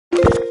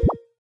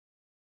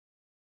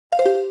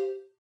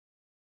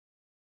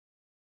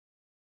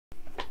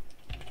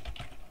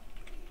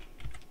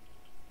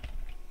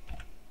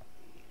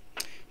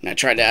And I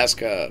tried to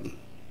ask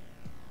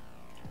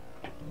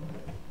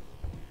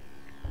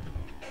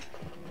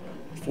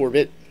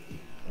 4-bit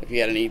if he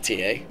had an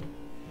ETA.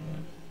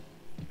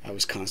 I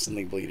was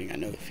constantly bleeding. I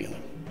know the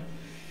feeling.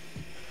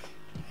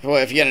 Well,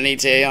 if you had an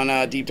ETA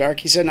on Deep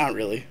Dark, he said not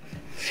really.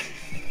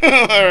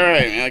 Alright,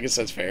 man, I guess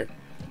that's fair.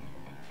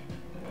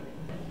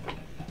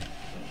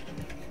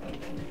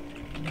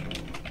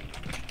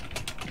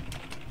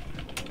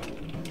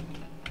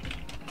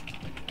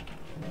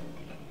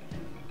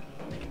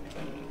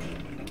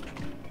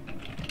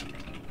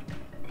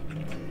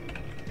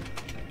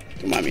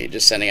 Don't mind me,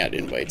 just sending out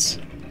invites.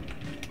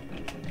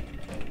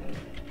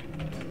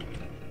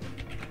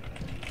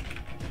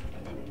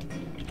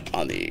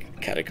 On the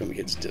Catacomb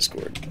Kids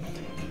Discord.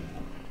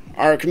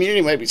 Our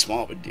community might be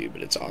small, but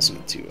it's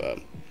awesome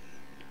to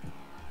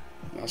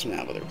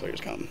have other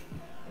players come.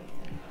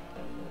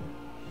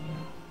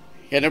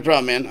 Yeah, no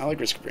problem, man. I like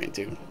Risk of Rain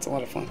too. It's a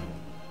lot of fun.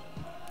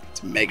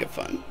 It's mega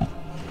fun.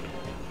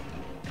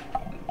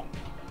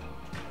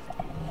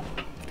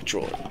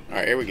 Controller.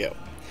 Alright, here we go.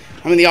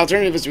 I mean, the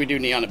alternative is we do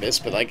Neon Abyss,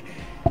 but like,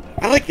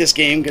 I like this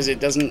game because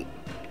it doesn't.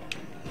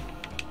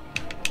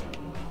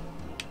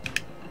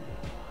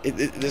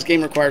 This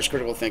game requires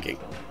critical thinking.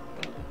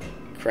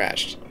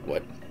 Crashed.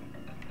 What?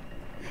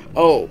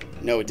 Oh,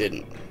 no, it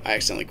didn't. I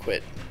accidentally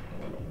quit.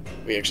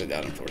 We actually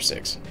died on floor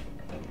 6.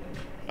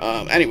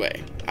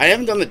 Anyway, I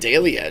haven't done the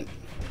daily yet.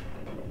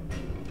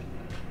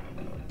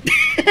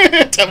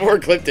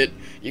 Tupperware clipped it.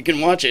 You can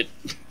watch it.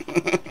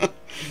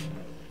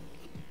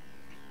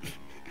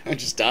 I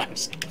just died.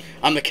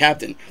 I'm the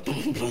captain.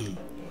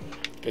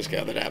 Basically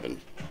how that happened.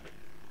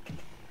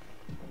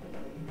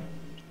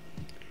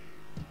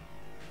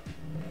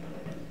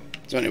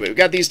 So anyway, we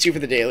got these two for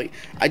the daily.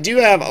 I do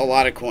have a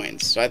lot of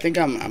coins, so I think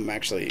I'm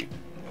actually.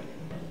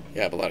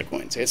 Yeah, I have a lot of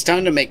coins. It's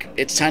time to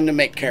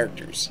make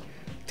characters.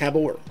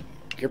 Tabor,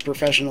 your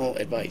professional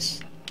advice.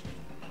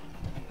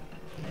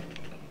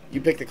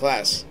 You pick the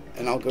class,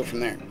 and I'll go from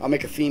there. I'll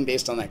make a theme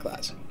based on that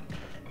class.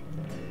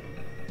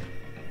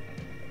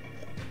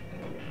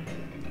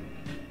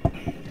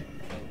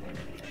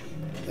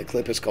 The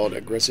clip is called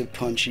Aggressive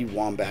Punchy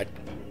Wombat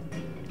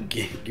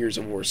Gears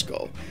of War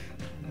Skull.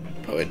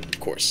 Poet, of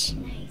course.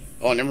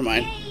 Oh, never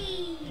mind.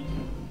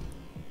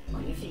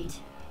 On your feet,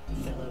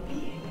 fellow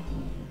being.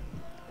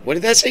 What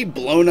did that say?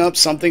 Blown up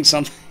something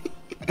something?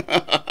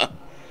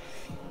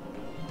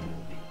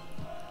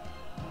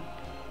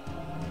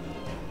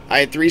 I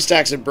had 3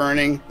 stacks of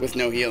burning with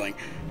no healing.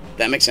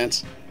 That makes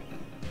sense.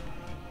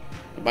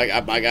 My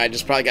guy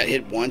just probably got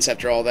hit once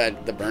after all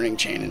that, the burning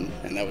chain,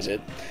 and that was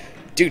it.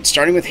 Dude,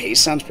 starting with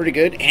haste sounds pretty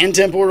good. And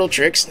temporal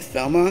tricks.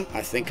 Thelma,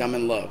 I think I'm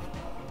in love.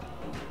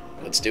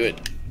 Let's do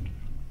it.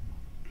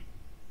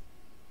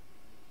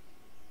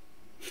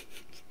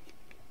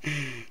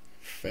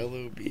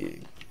 Fellow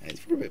being. I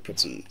put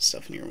some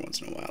stuff in here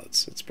once in a while.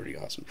 It's pretty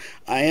awesome.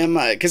 I am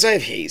because I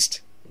have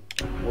haste.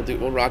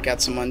 We'll rock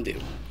out some undo.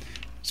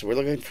 So we're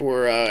looking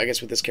for I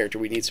guess with this character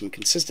we need some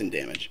consistent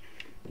damage.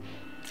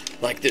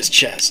 Like this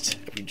chest.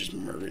 If we just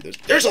murder this.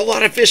 There's a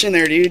lot of fish in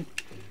there, dude.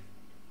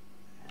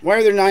 Why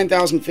are there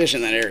 9,000 fish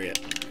in that area?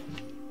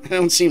 That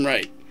don't seem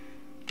right.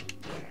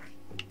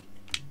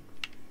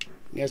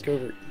 You guys go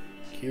over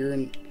here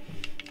and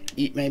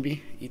eat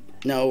maybe? Eat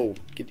no.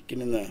 Get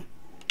in the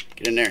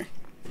get in there.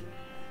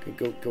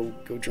 Go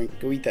drink.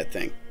 Go eat that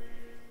thing.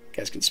 You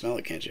guys can smell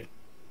it, can't you?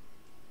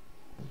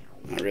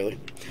 Not really.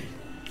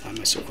 Why am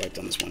I so hyped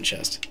on this one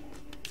chest?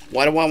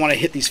 Why do I want to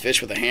hit these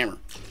fish with a hammer?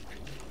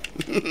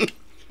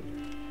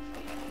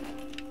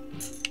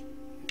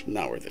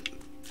 Not worth it.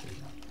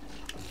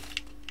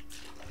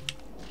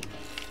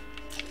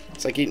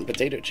 It's like eating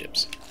potato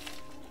chips.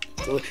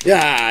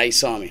 Yeah, he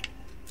saw me.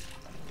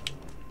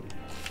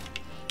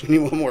 We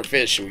need one more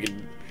fish so we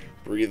can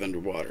breathe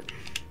underwater.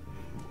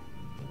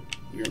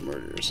 You're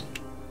murderers.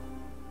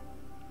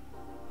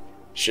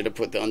 Should have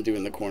put the undo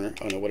in the corner.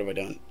 Oh no, what have I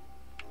done?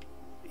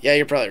 Yeah,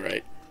 you're probably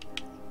right.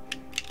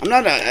 I'm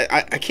not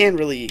I can't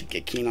really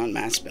get keen on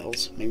mass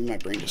spells. Maybe my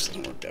brain just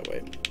doesn't work that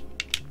way.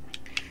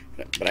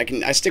 But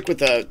I stick with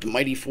the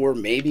Mighty 4,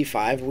 maybe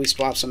 5 if we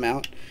swap some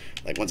out.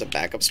 Like once a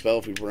backup spell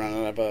if we run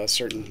out of a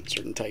certain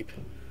type.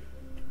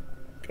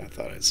 I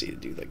thought I'd see a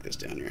dude like this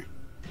down here.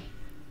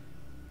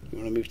 You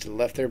want to move to the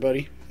left there,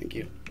 buddy? Thank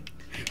you.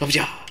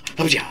 Hopja!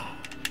 Hopja!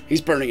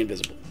 He's burning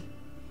invisible.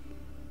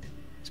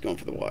 He's going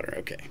for the water.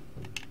 Okay.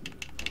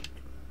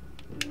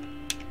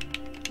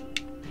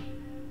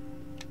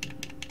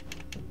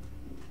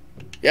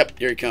 Yep,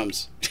 here he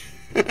comes.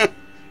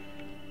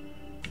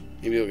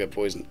 Maybe he'll get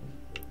poisoned.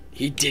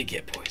 He did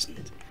get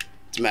poisoned.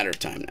 It's a matter of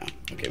time now.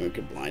 Okay, we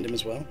could blind him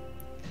as well.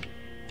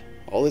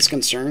 All this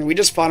concern. We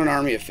just fought an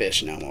army of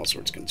fish, and now I'm all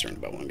sorts concerned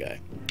about one guy.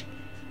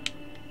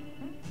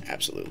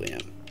 Absolutely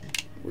am.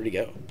 Where'd he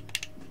go?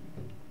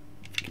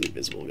 Freaking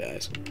invisible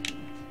guys.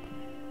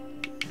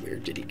 Where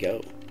did he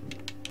go?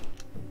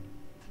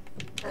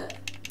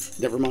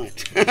 Never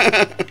mind.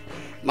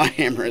 My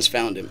hammer has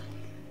found him.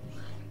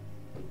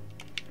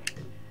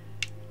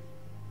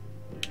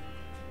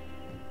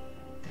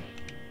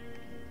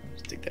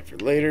 Let's take that for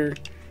later.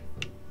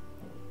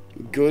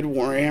 Good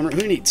Warhammer.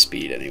 Who needs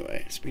speed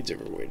anyway? Speed's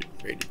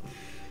overrated.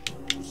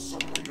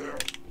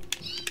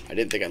 I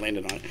didn't think I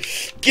landed on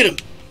it. Get him!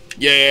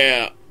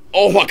 Yeah!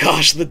 Oh my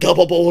gosh, the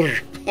double boulder.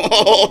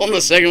 Oh,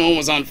 the second one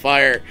was on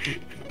fire.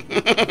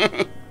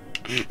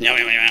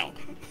 Meow.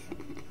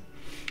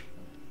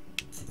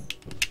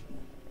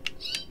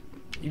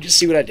 You just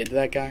see what I did to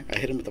that guy? I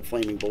hit him with a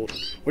flaming boulder.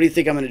 What do you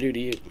think I'm going to do to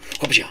you?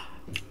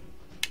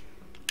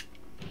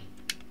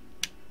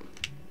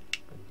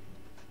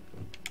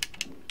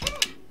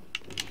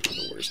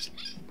 The worst.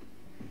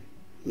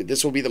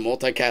 This will be the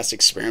multicast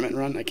experiment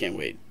run? I can't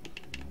wait.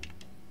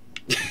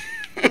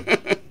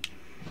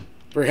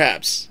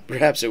 Perhaps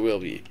it will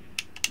be.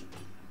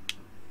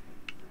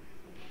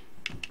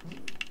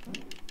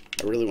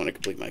 I really want to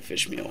complete my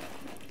fish meal,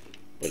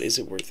 but is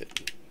it worth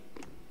it?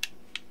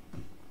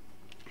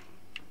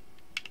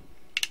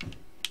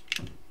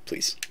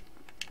 Please.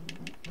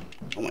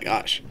 Oh my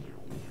gosh.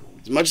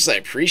 As much as I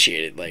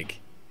appreciate it, like,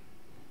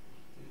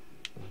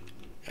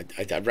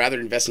 I'd rather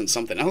invest in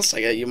something else.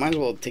 Like, you might as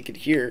well take it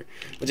here.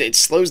 It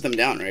slows them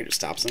down, right? It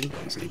stops them.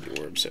 It's going to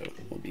be orb, so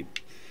we'll be...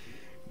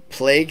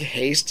 Plague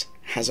Haste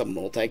has a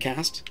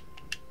multicast.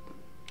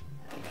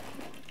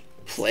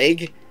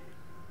 Plague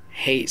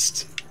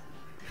Haste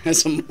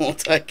has a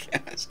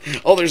multicast.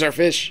 Oh, there's our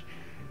fish.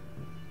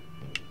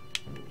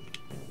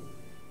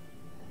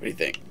 What do you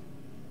think?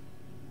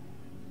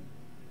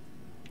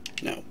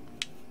 No.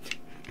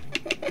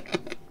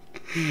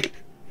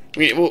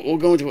 We'll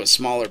go into a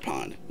smaller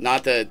pond.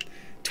 Not the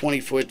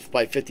 20-foot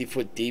by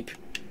 50-foot deep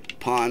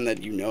pond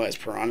that you know has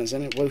piranhas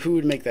in it. Well, who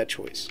would make that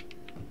choice?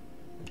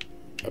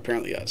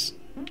 Apparently us.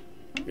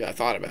 Yeah, I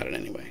thought about it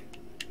anyway.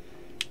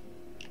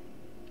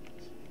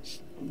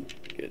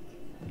 Good.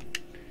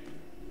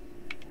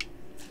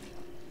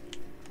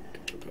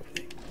 Go.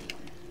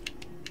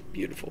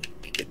 Beautiful.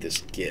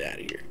 Get out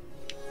of here.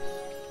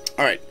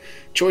 Alright.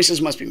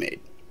 Choices must be made.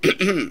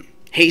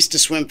 Haste to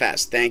swim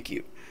fast. Thank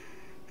you.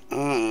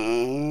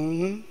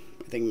 I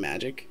think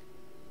magic.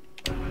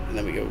 And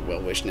then we go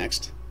well wish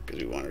next.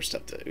 Because we want our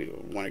stuff to... We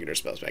want to get our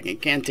spells back.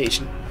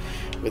 Incantation.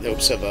 With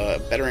hopes of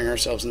bettering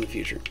ourselves in the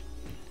future.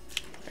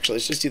 Actually,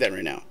 let's just do that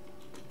right now.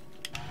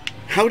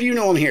 How do you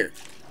know I'm here?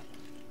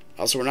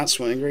 Also, we're not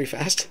swimming very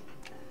fast.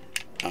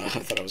 I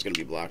thought I was going to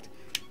be blocked.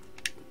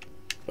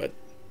 But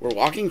we're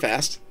walking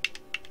fast.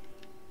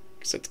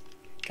 Because that's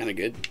kind of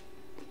good.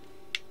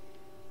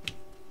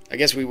 I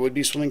guess we would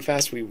be swimming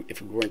fast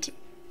if we weren't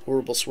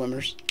horrible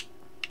swimmers.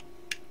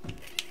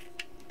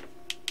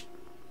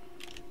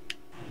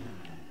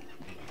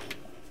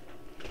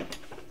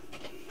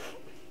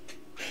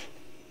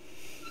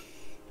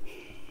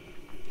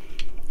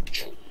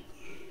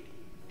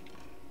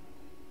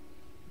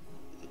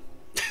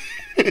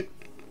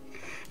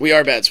 We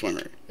are bad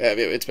swimmer.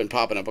 It's been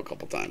popping up a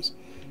couple times.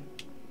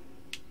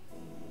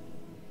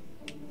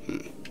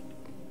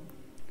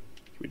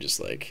 We just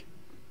like...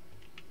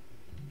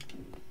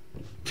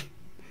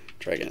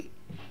 Try again.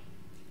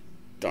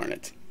 Darn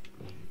it.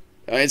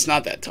 I mean, it's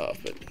not that tough,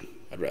 but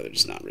I'd rather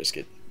just not risk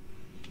it.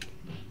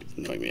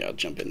 Knowing me, I'll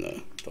jump in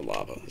the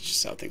lava. That's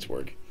just how things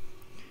work.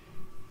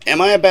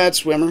 Am I a bad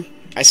swimmer?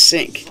 I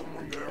sink.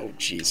 Oh,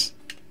 jeez.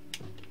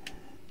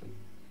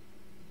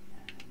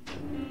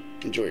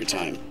 Enjoy your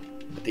time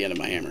at the end of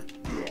my hammer.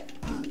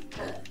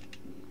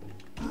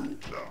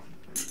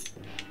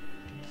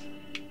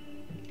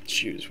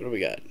 Shoes. What do we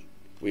got?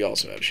 We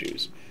also have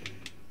shoes.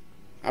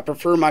 I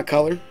prefer my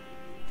color.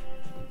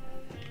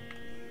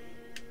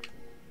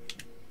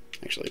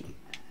 Actually,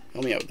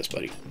 help me out with this,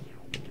 buddy.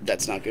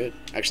 That's not good.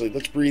 Actually,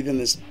 let's breathe in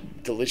this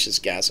delicious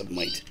gas of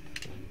might.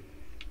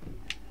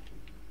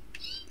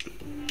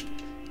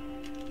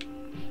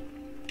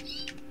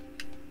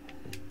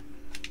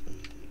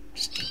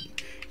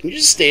 Can you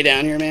just stay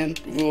down here, man?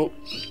 Oh.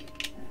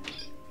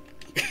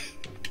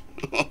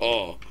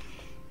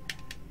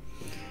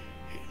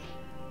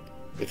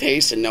 With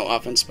haste and no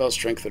offense spell,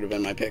 strength would have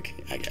been my pick.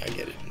 I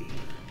get it.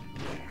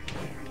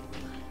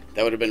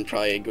 That would have been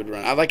probably a good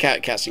run. I like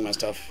casting my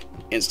stuff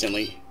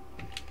instantly.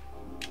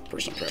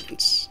 Personal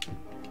preference.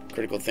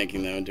 Critical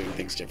thinking, though, and doing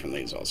things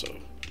differently is also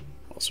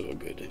a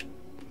good,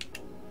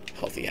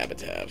 healthy habit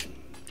to have.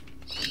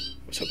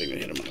 I was hoping we'd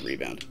hit him on a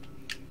rebound.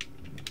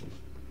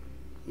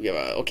 We have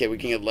okay, we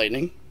can get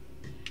lightning.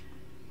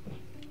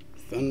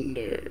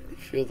 Thunder.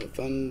 Feel the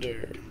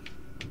thunder.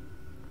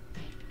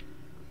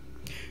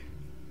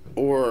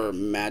 Or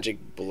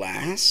magic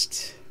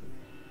blast?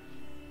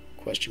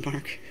 Question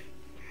mark.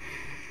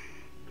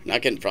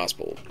 Not getting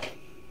frostbolt.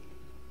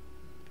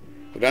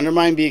 Would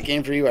Undermine be a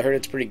game for you? I heard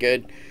it's pretty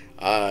good.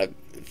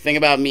 Thing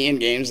about me in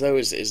games though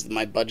is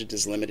my budget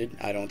is limited.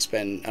 I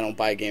don't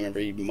buy a game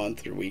every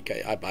month or week.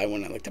 I buy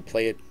one. I like to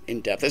play it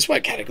in depth. That's why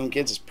Catacomb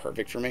Kids is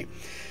perfect for me.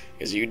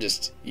 Because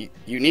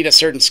you need a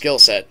certain skill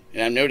set,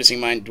 and I'm noticing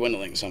mine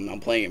dwindling, so I'm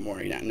playing it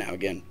more now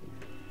again.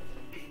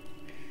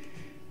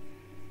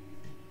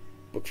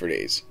 Book for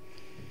days.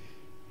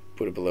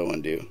 Put it below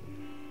undo.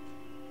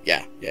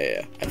 Yeah.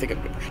 I think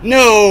I'm good.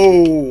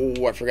 No!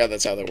 I forgot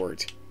that's how that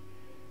worked.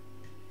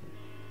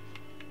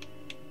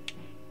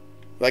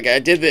 Like, I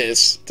did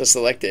this to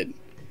select it.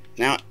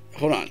 Now,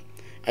 hold on.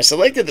 I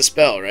selected the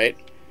spell, right?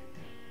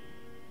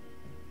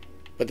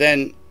 But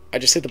then I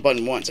just hit the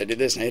button once. I did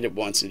this and I hit it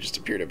once and it just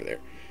appeared over there.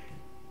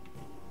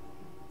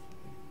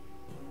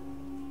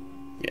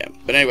 Yeah,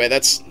 but anyway,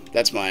 that's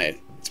my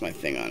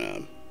thing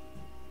on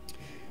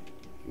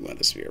we want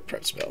this to be our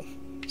prep spell.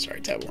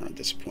 Sorry, Tabor, I'm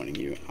disappointing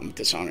you. I'm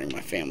dishonoring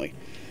my family.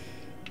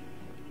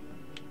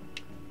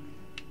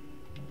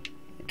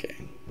 Okay,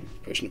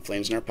 Potion of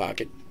Flames in our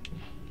pocket.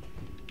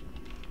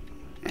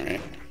 All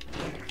right.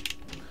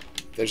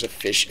 If there's a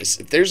fish,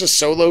 if there's a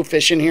solo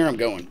fish in here, I'm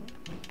going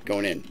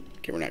in.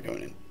 Okay, we're not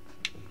going in.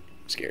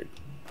 I'm scared.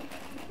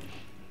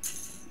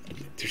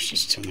 There's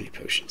just so many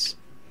potions.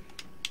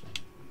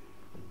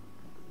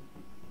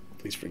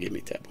 Please forgive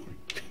me, Tabor.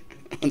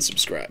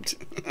 Unsubscribed.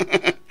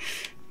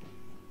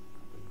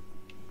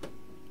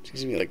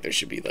 Seems to me like there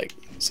should be like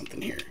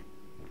something here.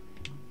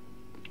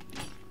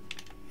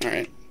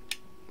 Alright.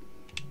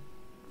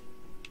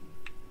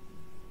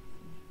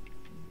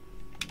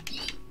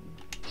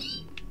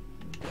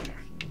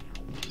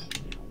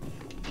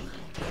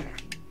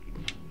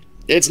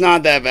 It's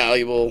not that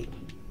valuable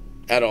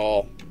at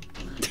all.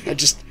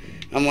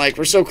 I'm like,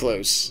 we're so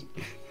close.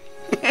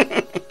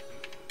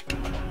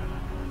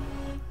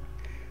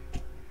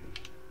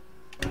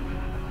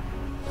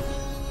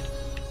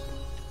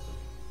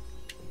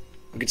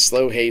 We could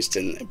slow haste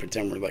and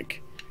pretend we're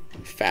like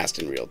fast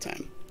in real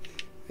time.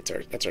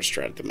 That's our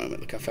strat at the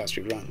moment. Look how fast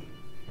we run.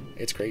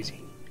 It's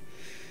crazy.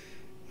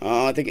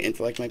 Oh, I think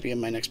intellect might be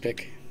in my next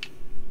pick.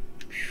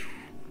 Whew,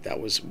 that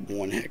was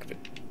one heck of a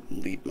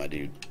leap, my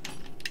dude.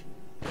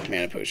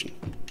 Mana potion.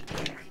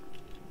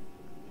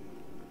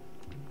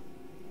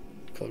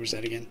 What color was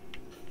that again?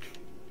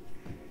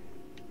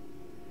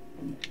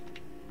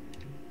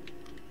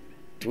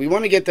 Do we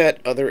want to get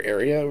that other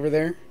area over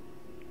there?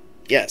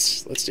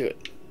 Yes, let's do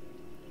it.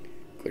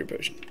 Clear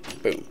potion.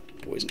 Boom.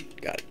 Poison.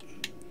 Got it.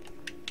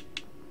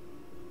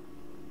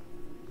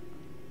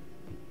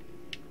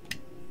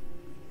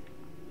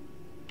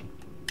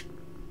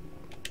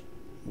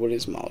 What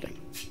is molding?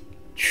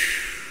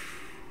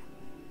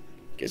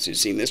 Guess who's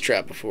seen this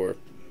trap before?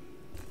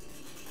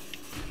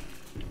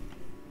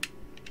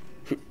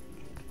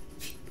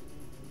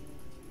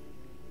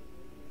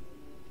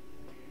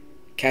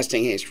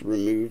 Casting haste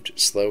removed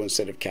slow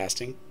instead of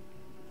casting.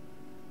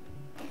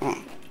 Huh.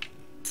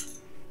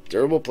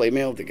 Durable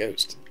playmail of the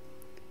ghost.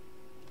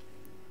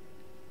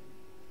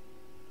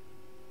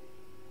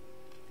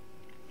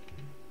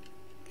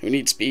 Who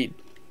needs speed?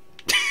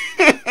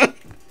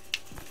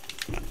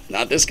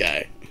 Not this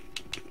guy.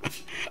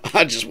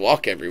 I just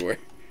walk everywhere.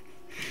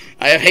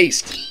 I have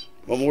haste.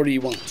 What more do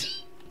you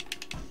want?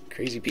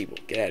 Crazy people.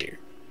 Get out of here.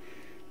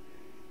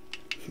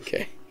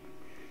 Okay.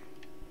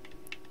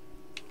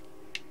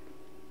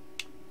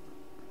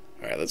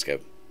 Alright, let's go.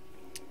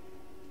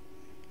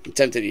 I'm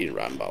tempted to eat a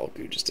rotten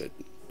balaku just to...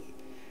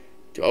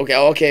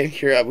 Okay.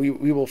 Here, we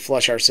will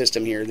flush our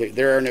system here.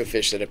 There are no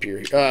fish that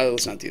appear.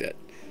 Let's not do that.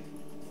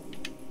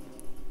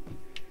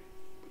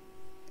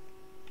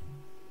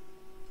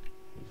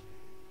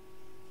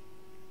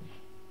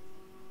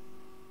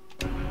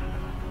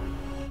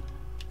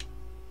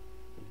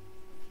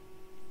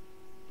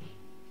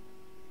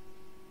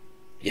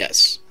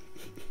 Yes.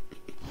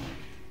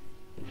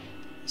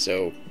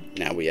 So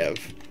now we have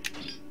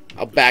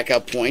our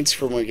backup points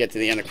for when we get to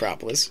the end of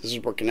Acropolis. This is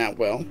working out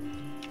well.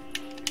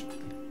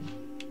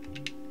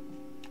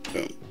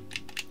 Boom.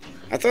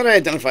 I thought I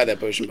identified that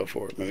potion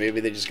before, but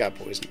maybe they just got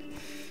poisoned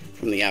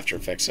from the after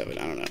effects of it.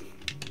 I don't know.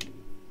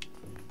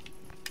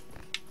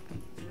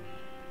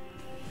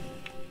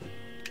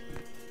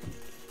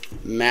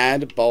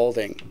 Mad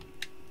balding.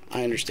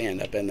 I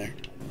understand. I've been there.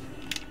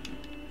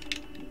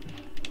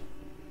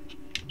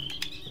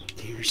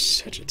 You're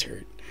such a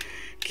turd.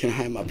 Can I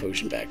have my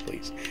potion back,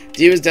 please?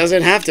 Dude,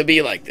 doesn't have to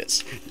be like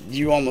this.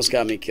 You almost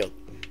got me killed.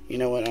 You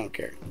know what? I don't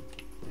care.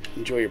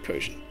 Enjoy your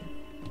potion.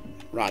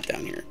 Rot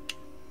down here.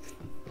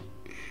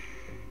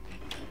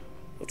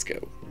 Let's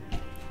go.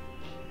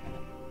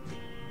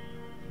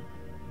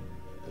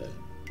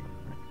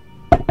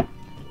 But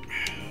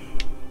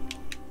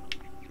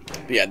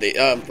yeah,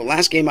 the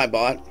last game I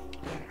bought.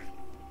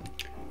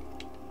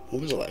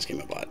 What was the last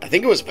game I bought? I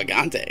think it was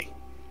Vagante.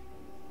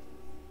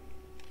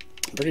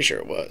 I'm pretty sure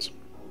it was.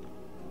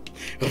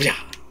 Oh, yeah.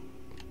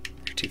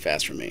 You're too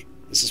fast for me.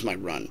 This is my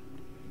run.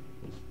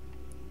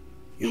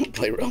 You don't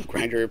play Realm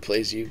Grinder, it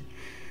plays you.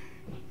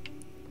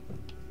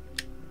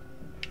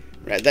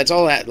 Right, that's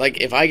all that. Like,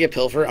 if I get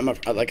Pilfer,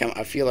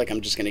 I feel like I'm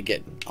just gonna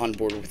get on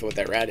board with what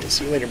that rat is.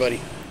 See you later, buddy.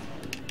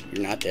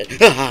 You're not dead.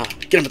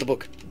 Get him with the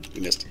book.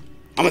 You missed.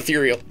 I'm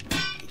ethereal.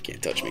 You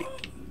can't touch me.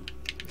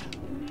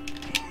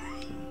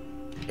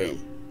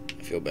 Boom.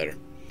 I feel better.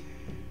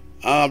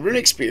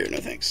 Runic Spear, no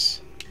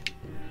thanks.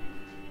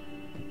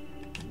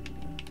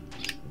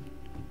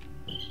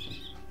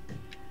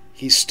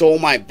 He stole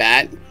my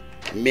bat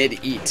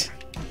mid-eat.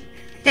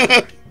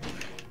 Our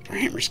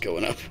hammer's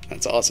going up.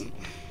 That's awesome.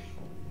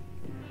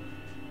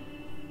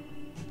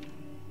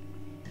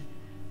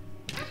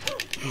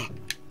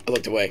 I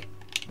looked away.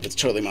 It's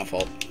totally my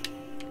fault.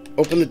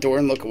 Open the door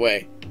and look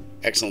away.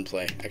 Excellent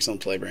play. Excellent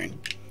play, brain.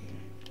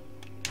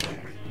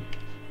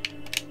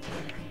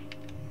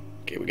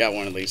 Okay, we got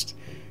one at least.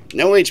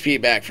 No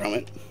HP back from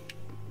it.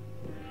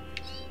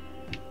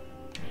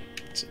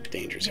 It's a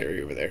dangerous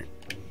area over there.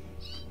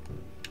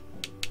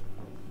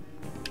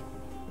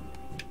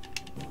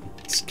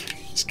 This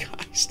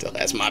guy still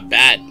has my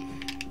bat.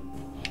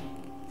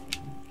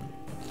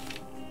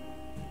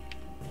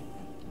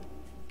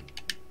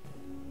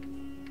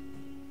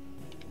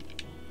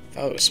 I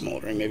thought it was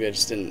smoldering. Maybe I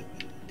just didn't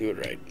do it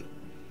right.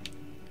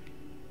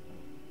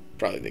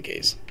 Probably the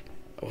case.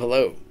 Oh,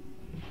 hello.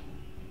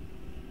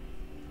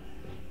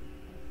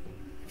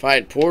 If I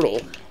had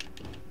portal...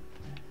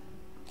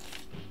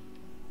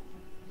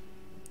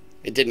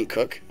 It didn't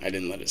cook. I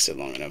didn't let it sit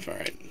long enough.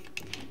 Alright.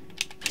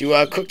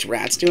 Do cooked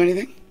rats do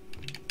anything?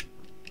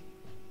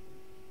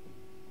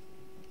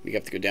 We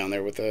have to go down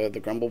there with the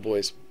Grumble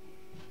boys.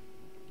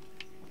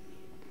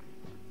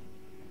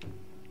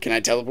 Can I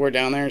teleport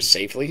down there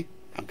safely?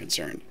 I'm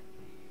concerned.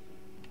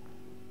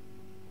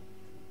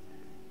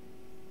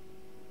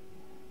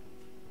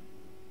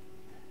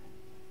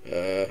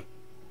 I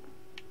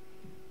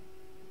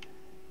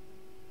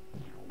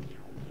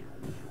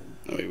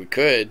mean, we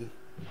could.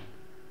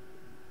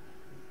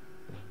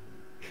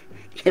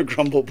 The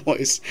Grumble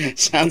Boys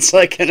sounds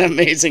like an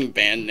amazing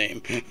band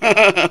name.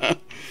 I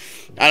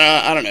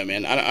don't know,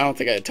 man. I don't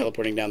think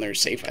teleporting down there is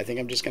safe. I think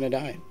I'm just gonna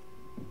die.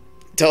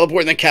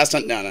 Teleport and then cast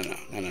on. No.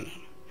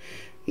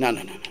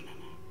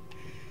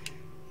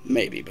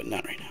 Maybe, but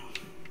not right now.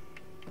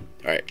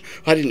 All right.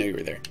 I didn't know you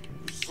were there.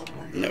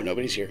 No,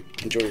 nobody's here.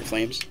 Enjoy your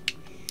flames.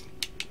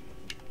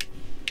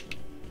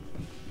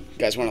 You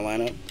guys want to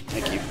line up?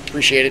 Thank you.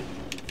 Appreciate it.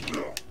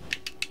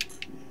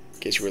 In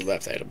case you were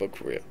left, I had a book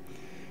for you.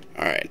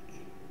 All right.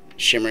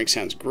 Shimmering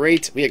sounds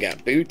great. We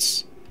got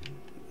boots,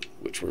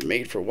 which were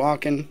made for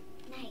walking.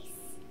 Nice.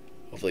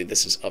 Hopefully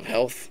this is of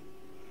health.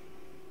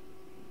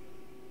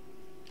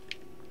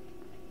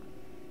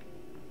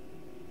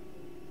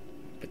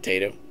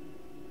 Potato.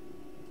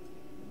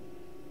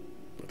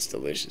 Looks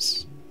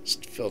delicious.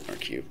 Just fill up our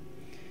cube.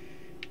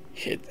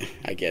 Hit.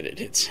 I get it.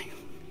 Hit single.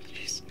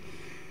 Jeez.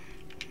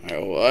 All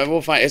right. Well,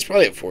 we'll find. It's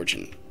probably a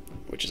fortune,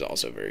 which is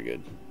also very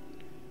good.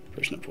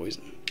 Potion of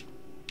poison.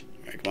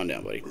 All right, come on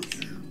down, buddy.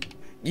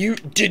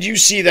 Did you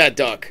see that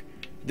duck?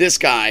 This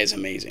guy is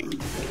amazing.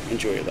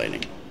 Enjoy your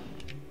lightning.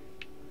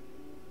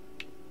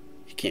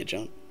 You can't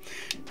jump.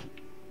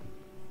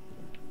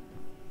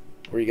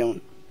 Where are you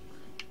going?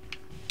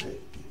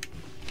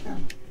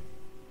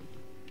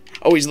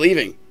 Oh, he's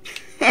leaving.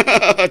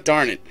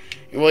 Darn it.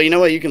 Well, you know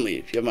what? You can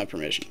leave. You have my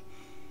permission.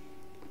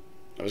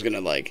 I was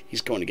gonna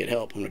he's going to get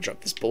help. I'm gonna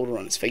drop this boulder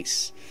on his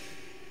face.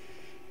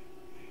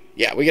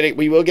 Yeah,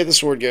 we will get the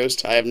sword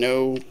ghost. I have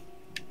no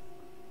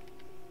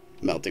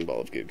melting ball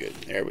of good.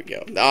 There we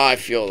go. Oh, I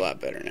feel a lot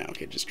better now.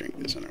 Okay, just drink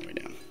this on our way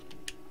down.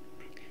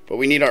 But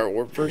we need our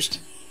orb first.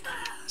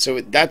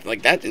 So that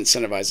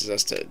incentivizes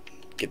us to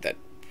get that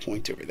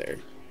point over there.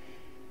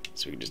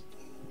 So we can just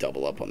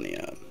double up on the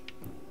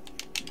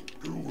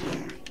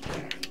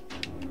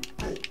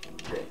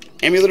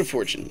Amulet of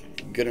Fortune.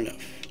 Good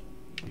enough.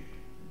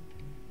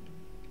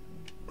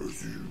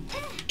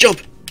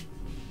 Jump!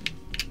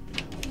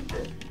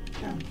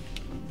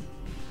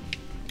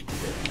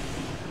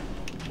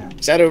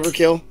 Is that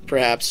overkill?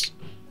 Perhaps.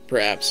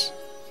 Perhaps.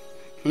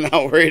 I'm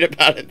not worried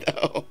about it,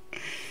 though.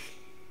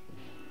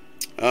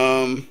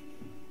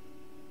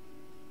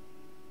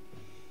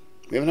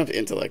 We have enough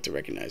intellect to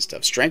recognize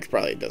stuff. Strength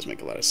probably does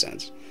make a lot of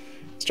sense.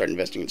 Start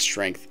investing in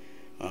strength.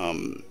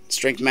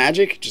 Strength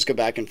magic, just go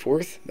back and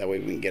forth. That way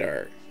we can get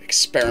our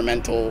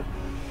experimental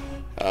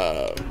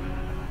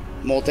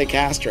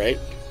multicast, right?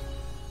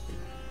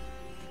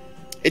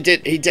 It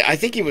did. He did. I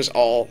think he was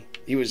all.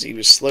 He was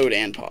slowed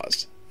and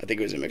paused. I think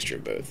it was a mixture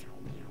of both.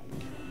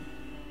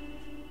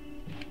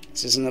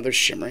 This is another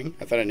shimmering.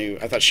 I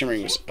thought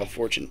shimmering was a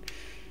fortune.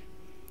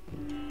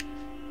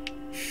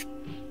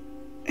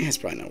 It's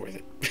probably not worth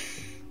it.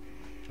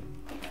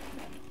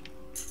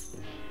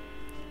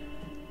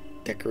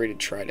 Decorated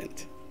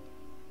trident.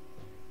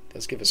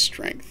 Does give us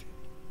strength.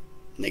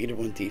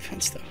 -1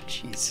 defense though.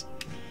 Jeez.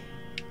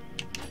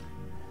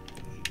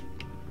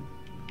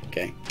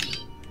 Okay.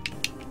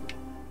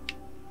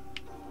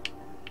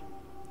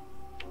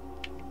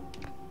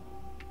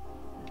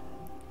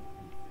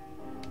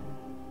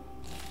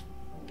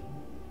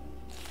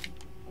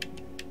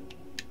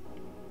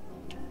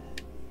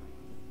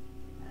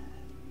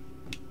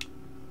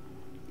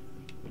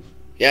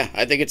 Yeah,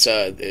 I think it's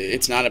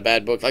not a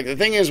bad book. Like, the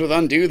thing is with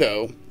Undo,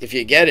 though, if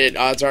you get it,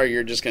 odds are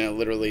you're just going to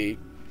literally...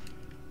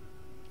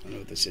 I don't know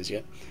what this is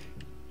yet.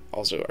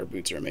 Also, our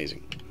boots are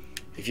amazing.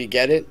 If you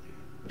get it,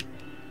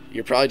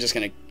 you're probably just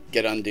going to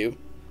get Undo.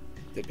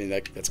 I mean,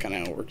 that's kind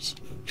of how it works.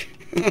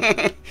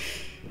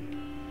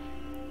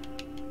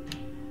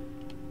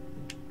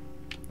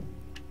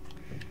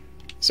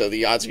 So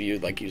the odds of you,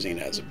 using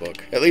it as a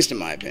book, at least in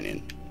my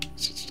opinion,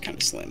 it's just kind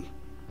of slim.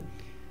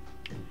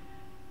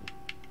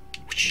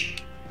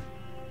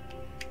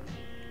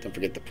 Don't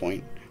forget the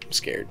point. I'm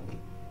scared.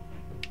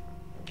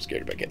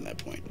 scared about getting that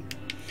point.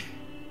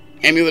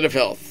 Amulet of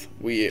Health.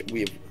 We've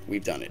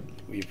done it.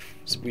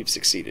 We've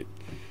succeeded.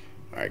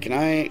 All right, can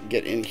I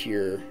get in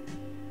here?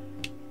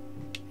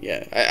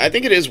 Yeah, I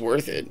think it is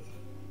worth it.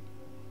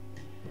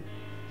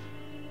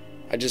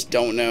 I just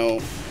don't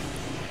know.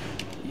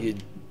 You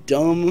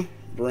dumb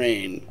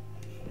brain.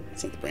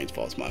 It's not the brain's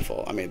fault, it's my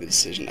fault. I made the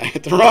decision. I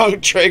hit the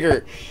wrong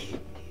trigger.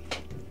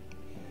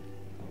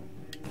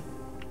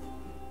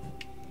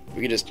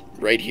 We can just,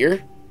 right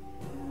here?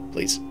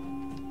 Please.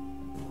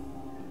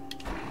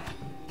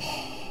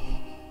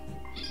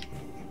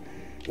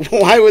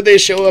 Why would they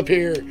show up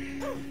here?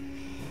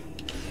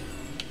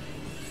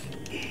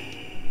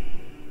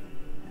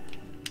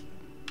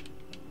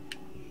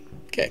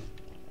 Okay.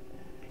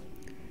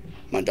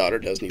 My daughter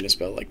does need a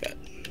spell like that.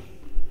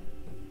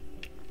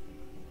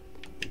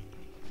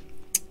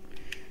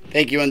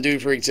 Thank you, Undo,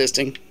 for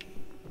existing.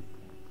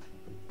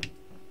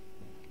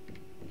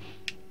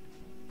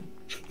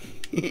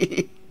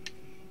 It's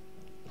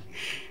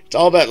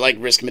all about, like,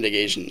 risk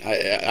mitigation.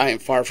 I am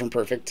far from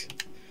perfect.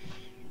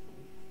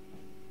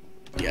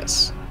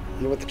 Yes. I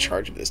wonder what the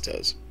charge of this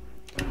does.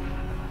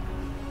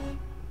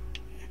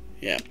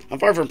 Yeah, I'm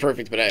far from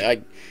perfect, but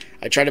I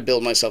try to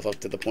build myself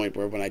up to the point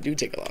where when I do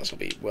take a loss, I'll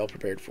be well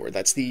prepared for it.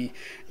 That's the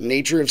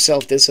nature of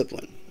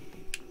self-discipline.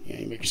 You know,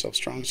 you make yourself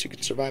strong so you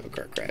can survive a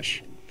car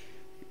crash.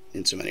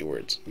 In so many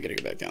words. We gotta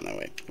go back down that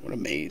way. What a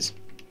maze.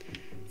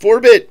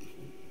 4-bit!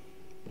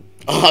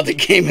 Oh, the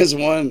game has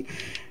won.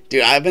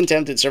 Dude, I've been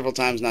tempted several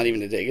times not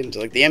even to take it.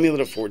 Like, the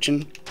Amulet of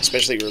Fortune,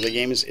 especially early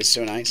game, is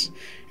so nice.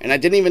 And I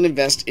didn't even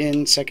invest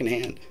in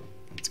secondhand.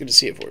 It's good to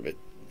see it, 4-bit.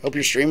 Hope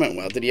your stream went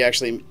well. Did he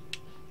actually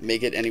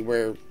make it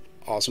anywhere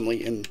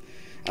awesomely? And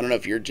I don't know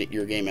if your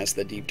game has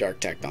the Deep Dark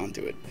tacked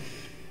onto it.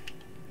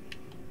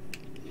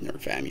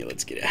 Nerf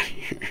amulets, get out of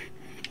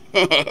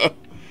here.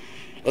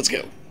 Let's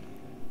go.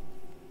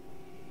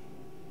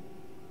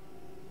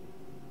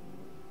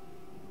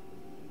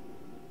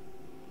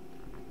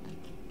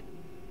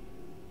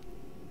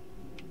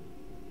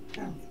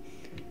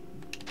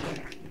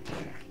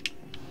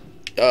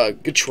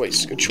 Good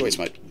choice,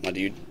 my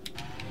dude.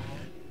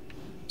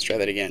 Let's try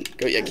that again.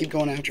 Go, yeah, keep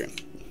going after him.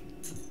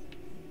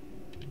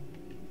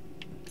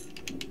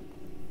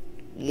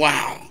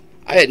 Wow,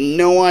 I had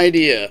no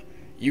idea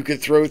you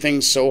could throw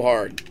things so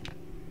hard.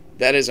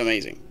 That is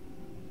amazing.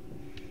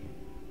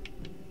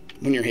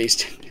 When you're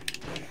hasted.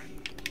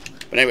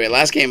 But anyway,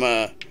 last game,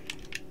 I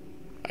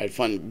had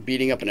fun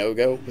beating up an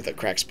Ogo with a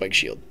cracked spike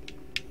shield.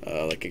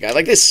 Like a guy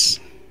like this.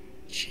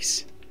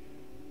 Jeez.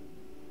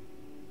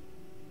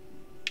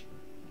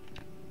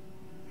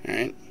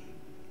 Alright.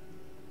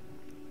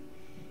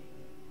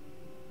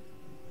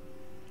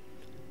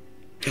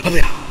 Oh,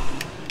 yeah.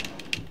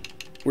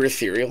 We're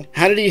ethereal.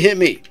 How did he hit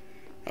me?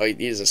 Oh, he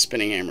uses a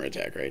spinning hammer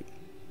attack, right?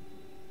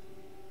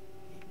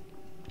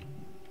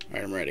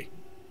 Alright, I'm ready.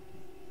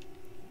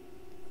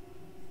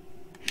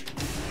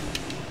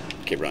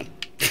 Okay, run.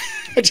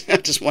 I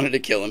just wanted to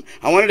kill him.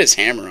 I wanted his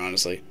hammer,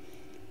 honestly.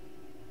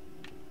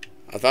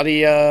 I thought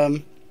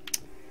I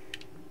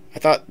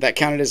thought that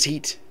counted as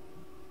heat.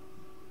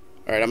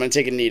 Alright, I'm going to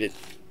take a need it.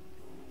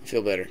 I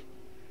feel better.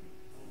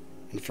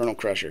 Infernal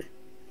Crusher.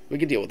 We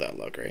can deal with that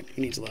luck, right?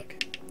 Who needs luck?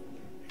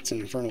 It's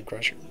an Infernal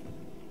Crusher.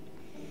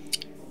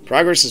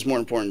 Progress is more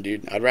important,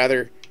 dude. I'd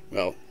rather,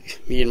 well,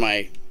 me and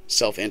my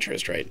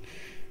self-interest, right?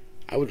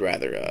 I would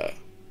rather,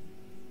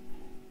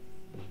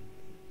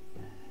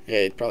 yeah,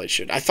 it probably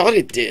should. I thought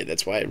it did.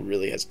 That's why I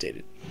really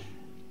hesitated.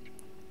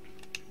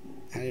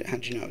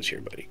 How'd you know I was here,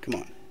 buddy? Come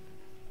on.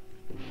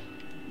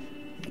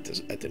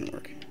 That didn't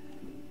work.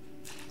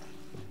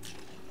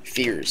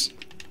 Fears.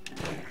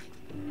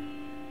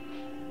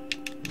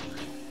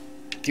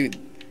 Dude,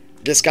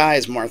 this guy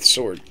is Marth's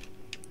sword.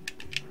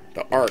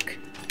 The arc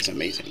is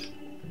amazing.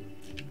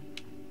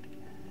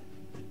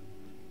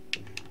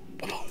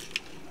 Oh.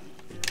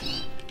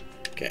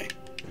 Okay.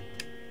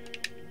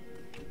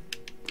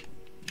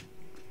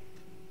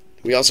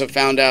 We also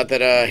found out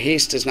that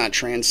haste does not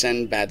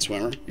transcend bad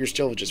swimmer. You're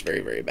still just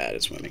very, very bad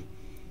at swimming.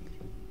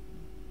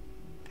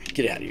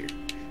 Get out of here.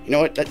 You know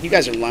what? You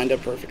guys are lined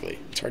up perfectly.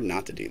 It's hard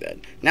not to do that.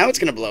 Now it's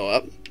going to blow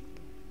up.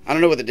 I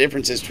don't know what the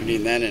difference is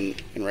between then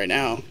and right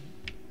now.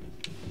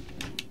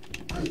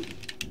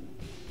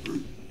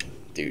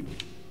 Dude,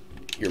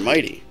 you're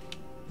mighty.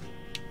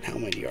 How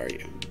mighty are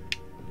you?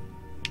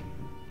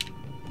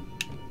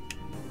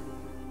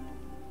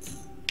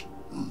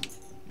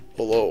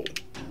 Hello.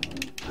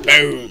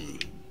 Boom.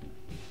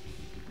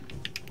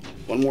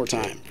 One more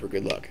time for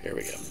good luck. There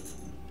we go.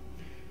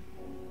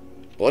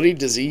 Bloody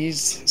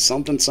disease,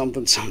 something,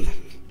 something,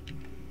 something.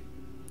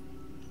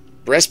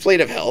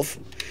 Breastplate of health.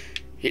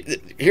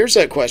 Here's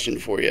a question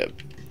for you.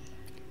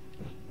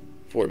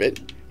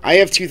 4-bit. I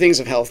have 2 things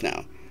of health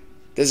now.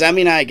 Does that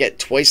mean I get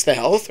twice the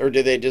health, or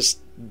do they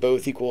just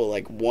both equal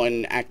like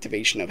 1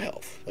 activation of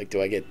health? Like,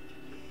 do I get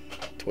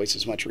twice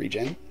as much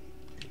regen?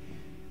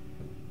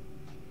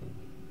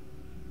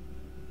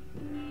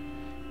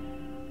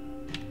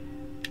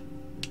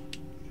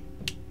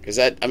 Because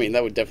that, I mean,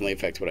 that would definitely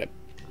affect what I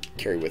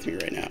carry with me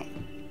right now.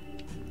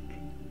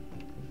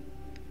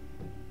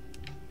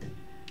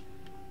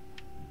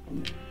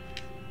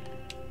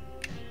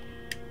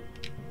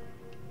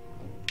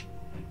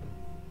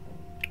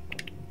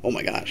 Oh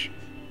my gosh.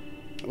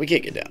 We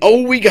can't get down.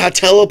 Oh, we got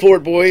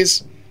teleport,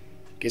 boys.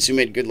 Guess who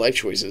made good life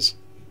choices?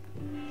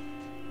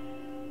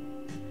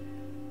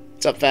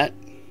 What's up, fat?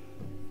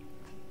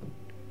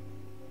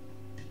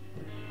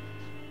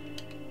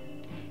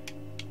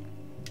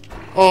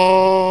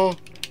 Oh,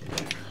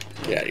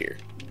 get out of here.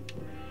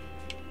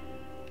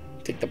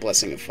 Take the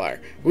blessing of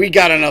fire. We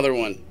got another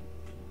one.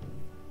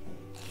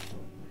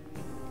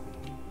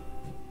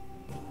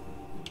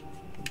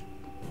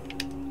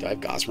 Do I have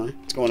Gossamer?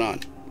 What's going on?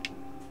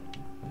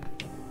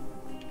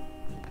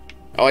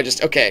 Oh,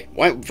 okay.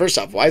 First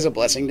off, why is a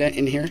blessing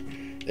in here?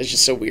 That's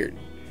just so weird.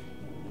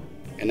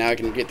 And now I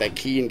can get that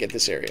key and get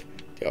this area.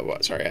 Oh,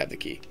 sorry, I have the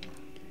key.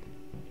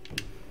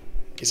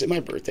 Is it my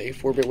birthday?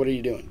 4-bit, what are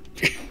you doing?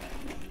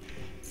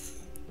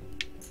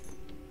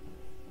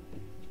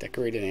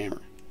 Decorated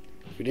hammer.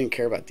 We didn't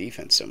care about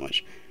defense so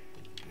much.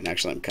 And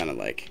actually, I'm kind of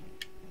like,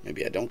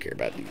 maybe I don't care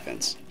about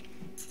defense.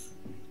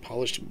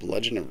 Polished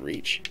bludgeon of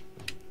reach.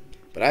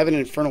 But I have an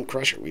infernal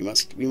crusher. We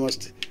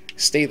must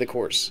stay the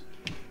course.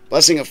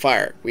 Blessing of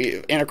fire.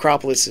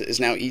 Anacropolis is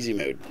now easy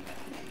mode.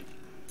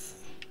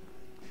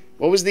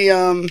 What was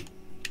the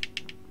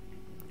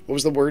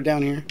word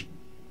down here?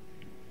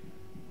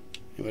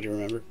 Anybody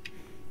remember?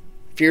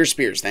 Fear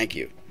spears. Thank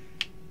you.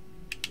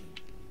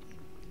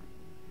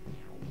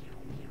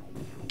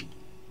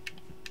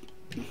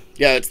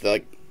 Yeah, it's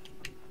like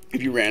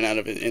if you ran out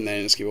of it in that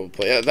inescapable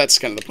play. That's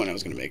kind of the point I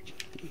was going to make.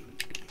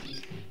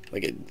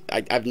 Like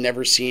I've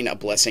never seen a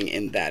blessing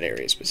in that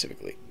area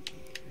specifically.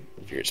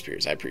 Fear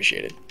spears. I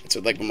appreciate it.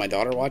 So like when my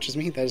daughter watches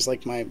me, that is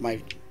like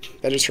that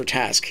is her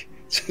task.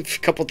 It's a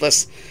couple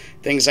less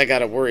things I got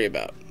to worry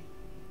about.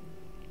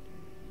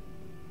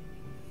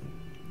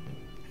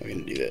 I'm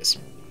going to do this.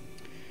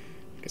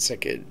 I guess I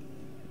could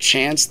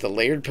chance the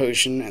layered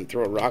potion and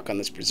throw a rock on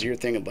this brazier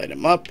thing and light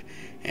him up.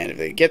 And if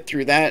they get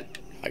through that,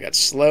 I got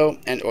slow.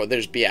 And oh,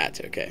 there's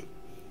Beat. Okay.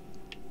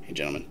 Hey,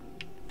 gentlemen.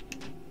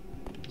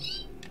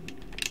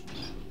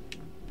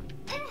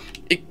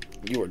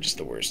 You are just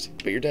the worst.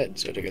 But you're dead,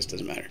 so I guess it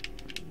doesn't matter.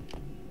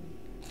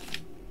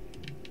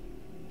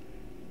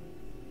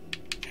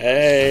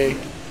 Hey.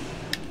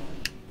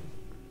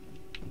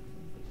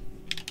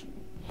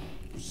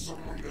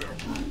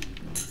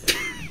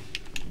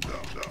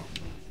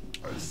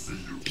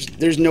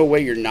 There's no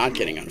way you're not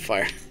getting on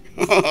fire.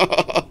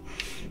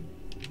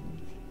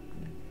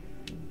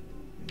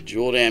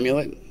 Jeweled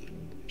amulet.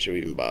 Should we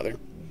even bother?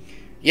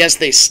 Yes,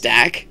 they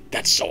stack.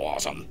 That's so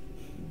awesome.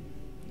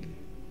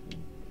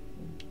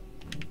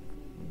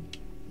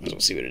 Might as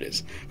well see what it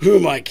is. Who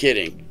am I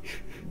kidding?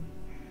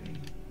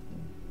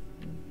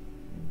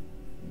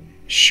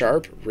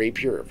 Sharp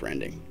rapier of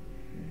rending.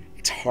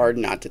 It's hard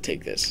not to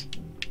take this,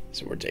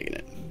 so we're taking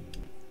it.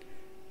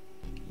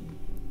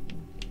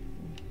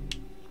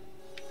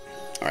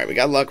 All right, we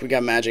got luck, we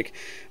got magic.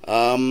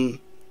 We're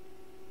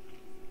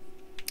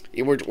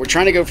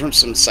trying to go from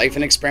some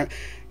siphon experiment.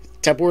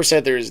 Tapor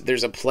said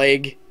there's a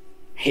plague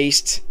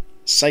haste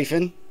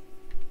siphon,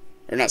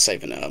 or not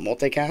siphon,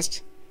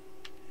 multicast.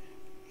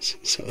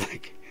 So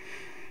like,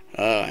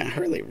 I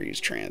hardly ever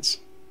use trance.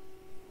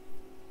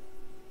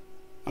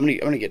 I'm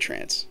gonna get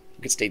trance.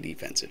 We could stay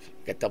defensive.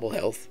 Got double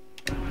health.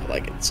 I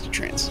like it. It's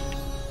trance.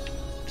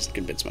 Just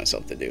convince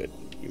myself to do it,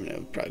 even though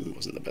it probably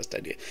wasn't the best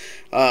idea.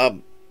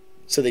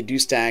 So they do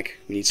stack.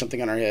 We need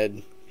something on our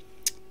head.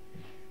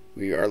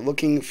 We are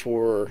looking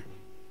for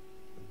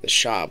the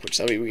shop, which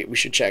we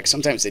should check.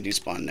 Sometimes they do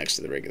spawn next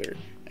to the regular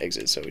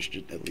exit, so we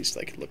should at least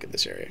like look at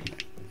this area.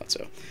 Thought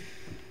so.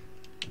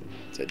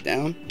 Set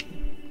down.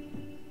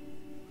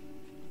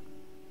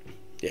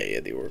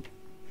 Yeah, the orb.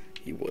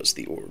 He was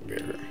the orb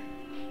bearer.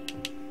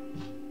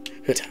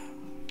 Hutta.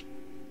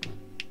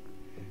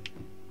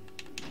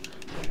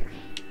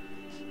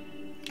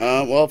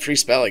 Well, free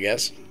spell, I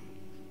guess.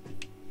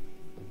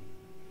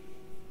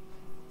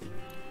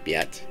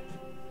 Beat.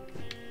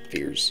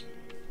 Fears.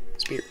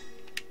 Spear.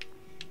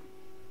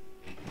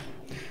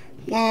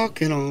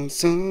 Walking on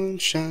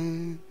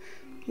sunshine.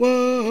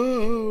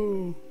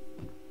 Whoa.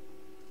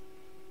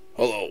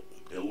 Hello.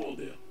 Hello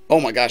there. Oh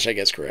my gosh, I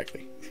guessed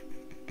correctly.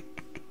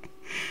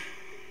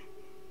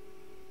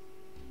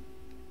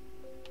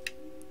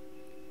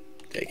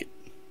 Take it.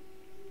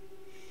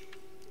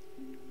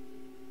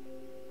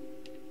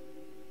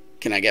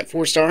 Can I get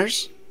 4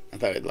 stars? I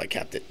thought I'd like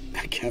capped it.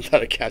 I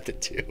thought I capped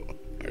it 2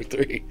 or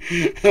 3.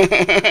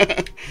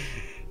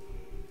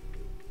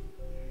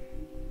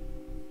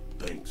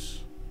 Thanks.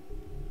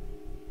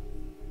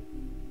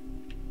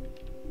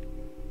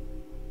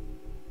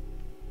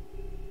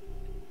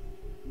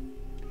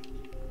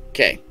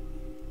 Okay.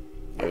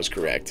 I was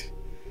correct.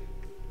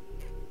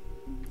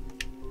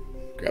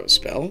 Grab a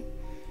spell.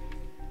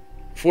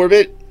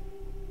 4-bit,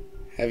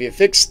 have you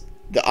fixed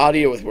the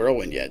audio with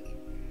Whirlwind yet?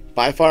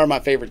 By far my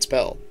favorite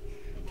spell.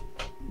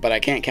 But I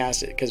can't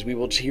cast it because we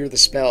will hear the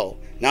spell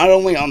not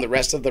only on the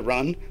rest of the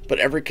run, but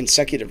every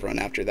consecutive run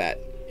after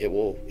that. It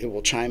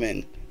will chime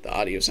in the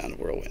audio sound of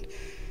Whirlwind.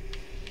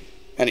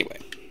 Anyway.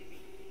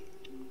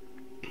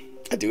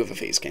 I do have a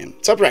face cam.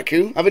 What's up,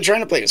 Raku? I've been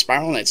trying to play with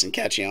Spiral Knights and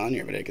catch you on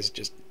here, but I guess it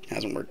just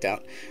Hasn't worked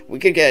out. We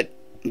could get...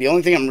 The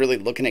only thing I'm really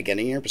looking at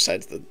getting here,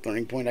 besides the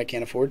learning point I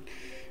can't afford,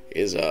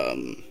 is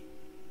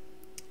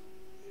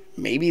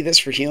maybe this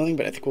for healing,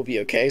 but I think we'll be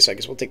okay, so I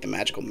guess we'll take the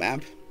magical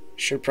map.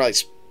 Should have probably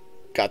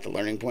got the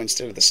learning point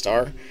instead of the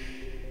star.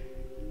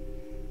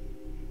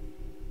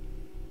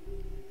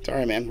 It's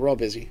alright, man. We're all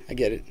busy. I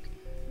get it.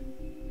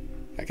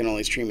 I can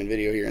only stream in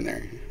video here and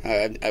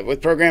there.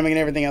 With programming and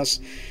everything else,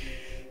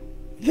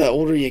 the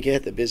older you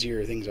get, the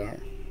busier things are.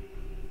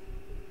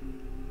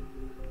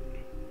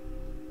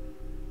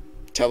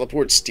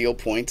 Teleport, steal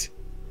point.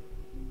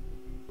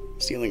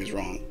 Stealing is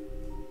wrong.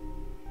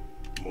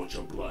 Much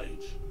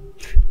obliged.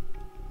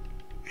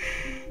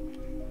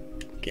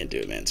 Can't do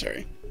it, man.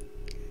 Sorry.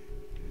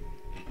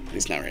 At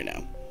least not right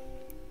now.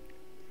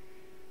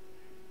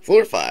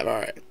 Floor 5.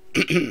 Alright.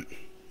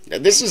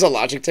 This is a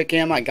Logitech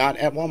cam I got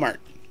at Walmart.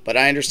 But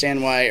I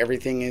understand why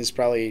everything is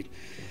probably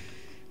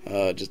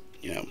just,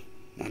 you know,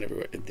 not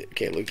everywhere.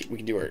 Okay, look, we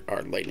can do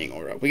our lightning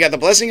aura. We got the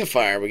Blessing of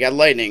Fire. We got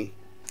lightning.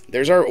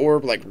 There's our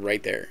orb, like,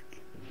 right there.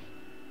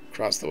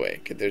 Across the way.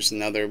 Okay, there's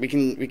another. We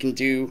can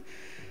do...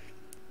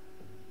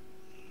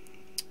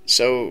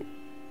 So...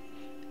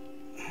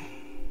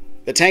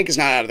 The tank is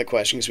not out of the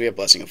question because we have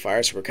Blessing of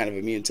Fire, so we're kind of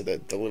immune to the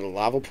little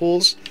lava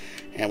pools.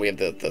 And we have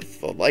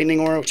the lightning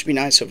aura, which would be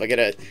nice. So if I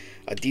get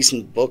a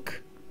decent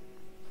book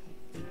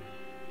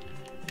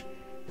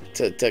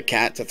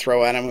to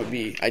throw at him, would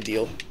be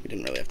ideal. We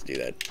didn't really have to do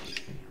that.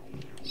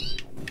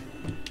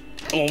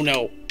 Oh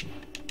no!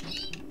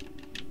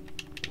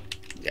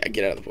 Yeah,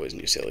 get out of the poison,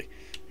 you silly.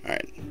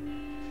 Alright.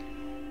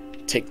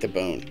 Take the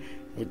bone.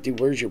 Dude,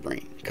 where's your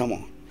brain? Come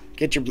on.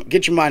 Get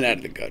your mind out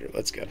of the gutter.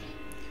 Let's go.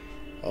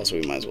 Also,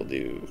 we might as well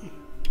do...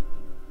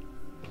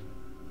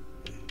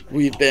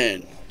 We've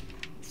been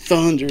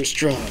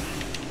thunderstruck.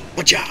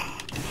 Wacha!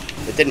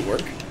 That didn't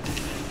work.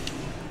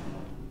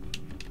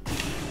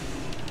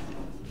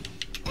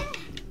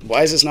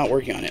 Why is this not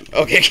working on him?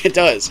 Okay, it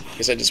does.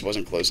 Because I just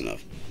wasn't close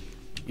enough.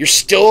 You're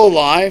still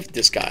alive?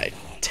 This guy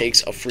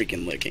takes a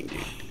freaking licking,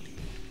 dude.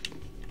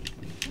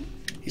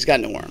 He's got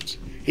no arms.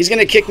 He's going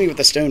to kick me with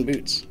the stone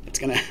boots. It's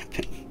going to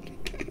happen.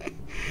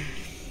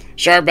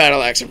 Sharp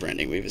battle axe of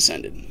rending. We've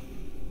ascended.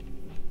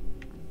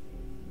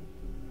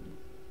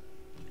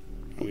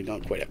 We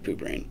don't quite have poo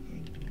brain.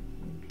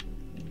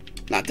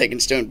 Not taking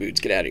stone boots.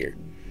 Get out of here.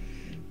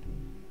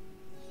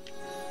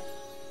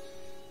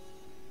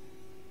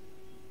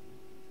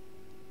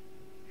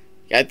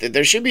 Yeah,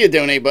 there should be a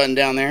donate button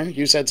down there.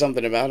 You said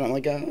something about it. I'm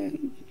like,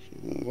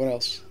 what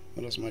else?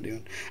 What else am I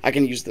doing? I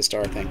can use the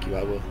star. Thank you.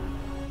 I will.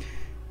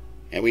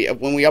 And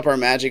when we up our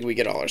magic, we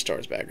get all our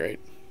stars back, right?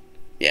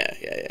 Yeah.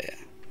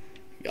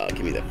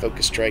 Give me that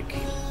focus strike.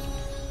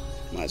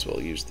 Might as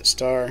well use the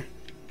star.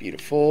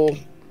 Beautiful.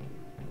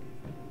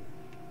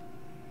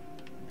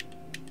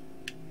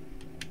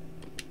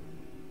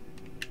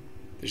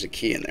 There's a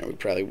key in there we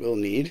probably will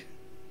need.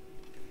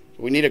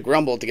 We need a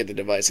grumble to get the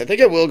device. I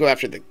think I will go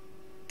after the...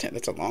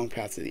 That's a long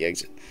path to the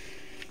exit.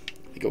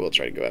 I think I will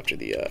try to go after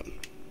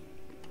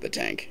the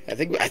tank. I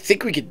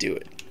think we could do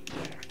it.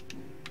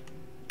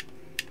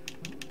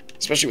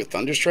 Especially with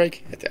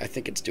Thunderstrike. I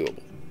think it's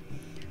doable.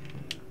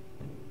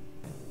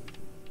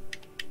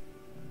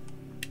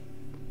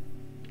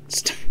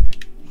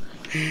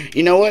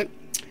 You know what?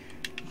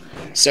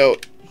 So,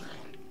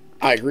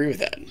 I agree with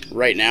that.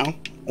 Right now.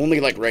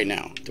 Only like right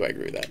now do I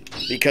agree with that.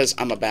 Because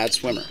I'm a bad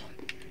swimmer.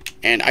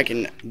 And I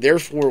can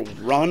therefore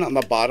run on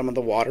the bottom of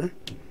the water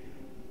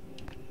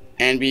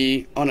and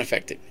be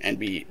unaffected and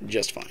be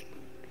just fine.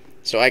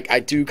 So I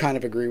do kind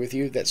of agree with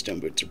you that stone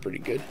boots are pretty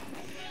good.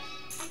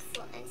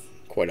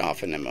 Quite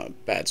often I'm a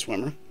bad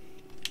swimmer.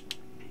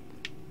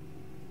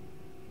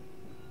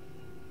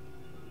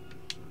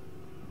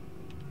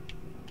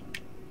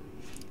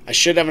 I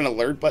should have an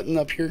alert button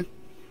up here.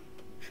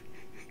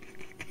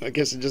 I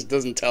guess it just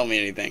doesn't tell me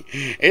anything.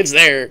 It's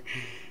there.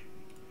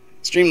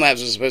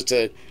 Streamlabs was supposed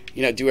to,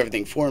 you know, do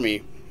everything for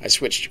me. I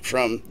switched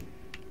from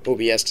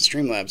OBS to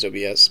Streamlabs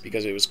OBS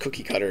because it was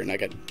cookie cutter and I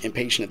got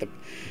impatient at the...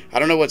 I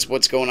don't know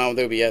what's going on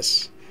with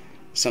OBS.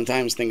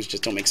 Sometimes things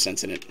just don't make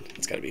sense in it.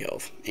 It's got to be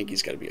health.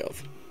 Inky's got to be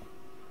health.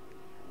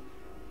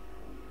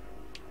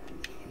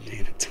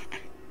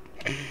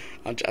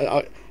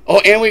 Oh,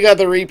 and we got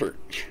the Reaper.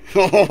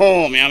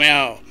 Oh, meow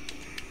meow.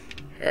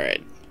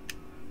 Alright.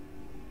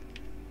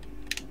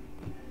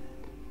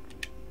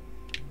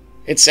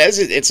 It says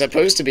it's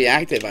supposed to be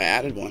active. I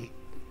added one.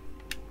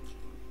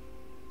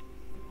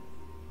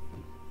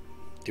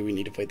 Do we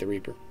need to fight the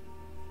Reaper?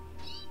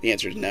 The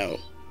answer is no.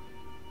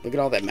 Look at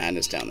all that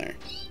madness down there.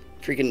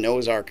 Freaking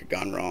Noah's Ark had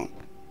gone wrong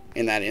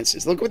in that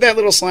instance. Look what that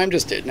little slime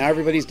just did. Now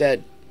everybody's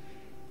dead.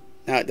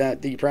 Now, are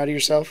you proud of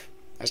yourself?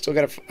 I still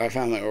got to... I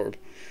found my orb.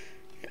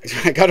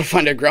 I got to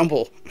find a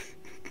grumble.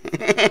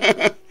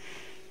 Dude,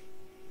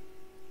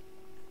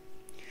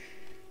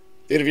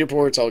 if you're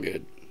poor, it's all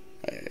good.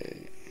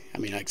 I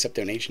mean, I accept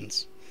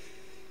donations.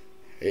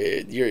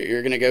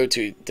 You're gonna go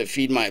to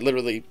feed my...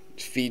 Literally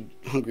feed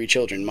hungry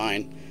children.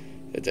 Mine.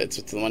 That's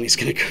what the money's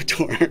gonna go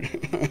toward.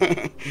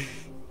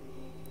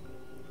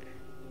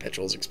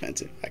 Petrol's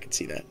expensive. I can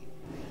see that.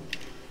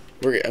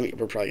 I mean,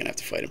 we're probably gonna have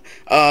to fight him.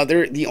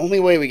 The only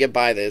way we get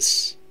by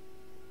this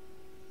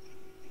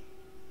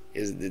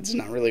is it's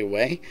not really a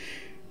way,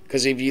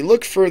 because if you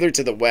look further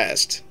to the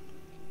west,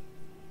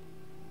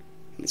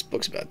 and this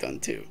book's about done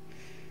too.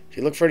 If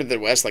you look further to the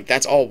west, like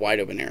that's all wide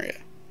open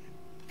area.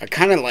 I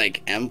kind of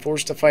like am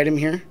forced to fight him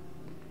here.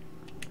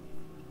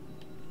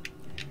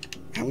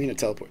 How are we gonna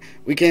teleport?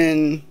 We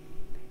can.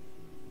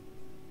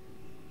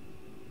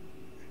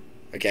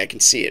 Okay, I can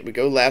see it. We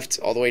go left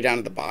all the way down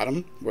to the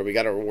bottom where we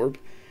got our orb,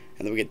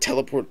 and then we can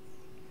teleport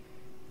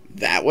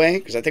that way.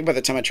 Because I think by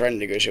the time I try to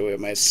negotiate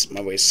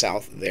my way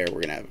south there,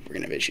 we're gonna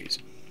have issues.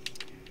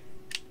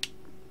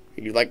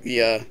 You like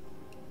the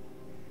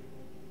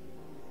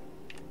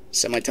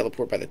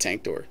semi-teleport by the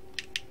tank door?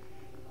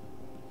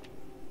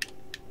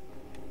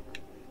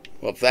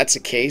 Well, if that's the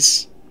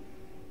case,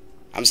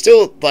 I'm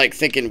still like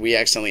thinking we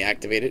accidentally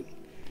activated.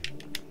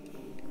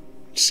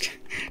 Just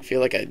I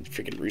feel like a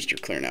freaking rooster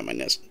clearing out my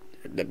nest.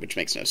 Which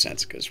makes no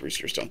sense, because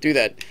roosters don't do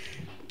that,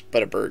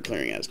 but a bird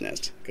clearing out his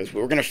nest. Because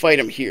we're going to fight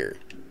him here.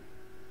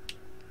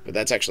 But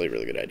that's actually a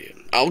really good idea.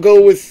 I'll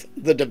go with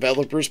the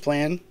developer's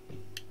plan.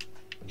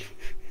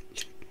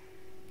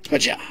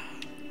 Gotcha.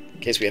 In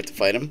case we have to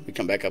fight him, we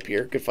come back up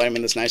here. Could fight him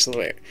in this nice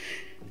little area.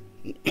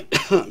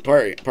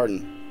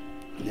 Pardon.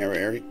 Narrow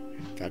area.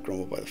 Got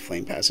grumbled by the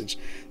flame passage.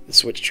 The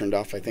switch turned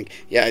off, I think.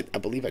 Yeah, I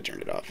believe I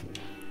turned it off.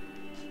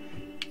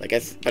 Like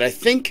but I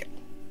think...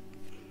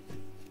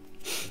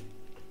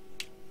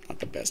 Not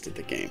the best at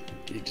the game.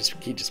 He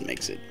just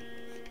makes it.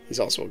 He's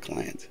also a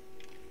client.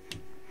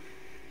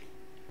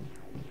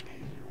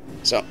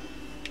 So,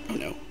 oh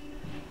no.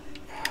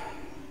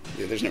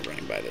 Dude, there's no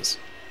running by this.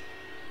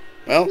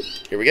 Well,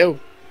 here we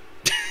go.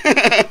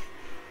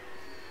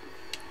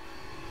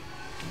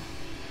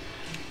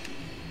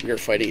 We are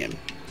fighting him.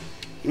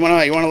 You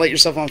wanna light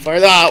yourself on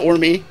fire? Ah, or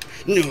me?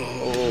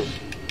 No.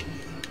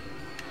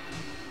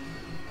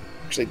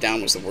 Actually,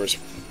 down was the worst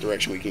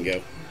direction we can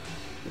go.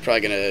 We're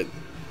probably gonna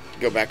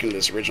go back into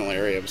this original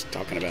area I was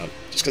talking about.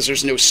 Just because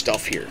there's no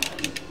stuff here.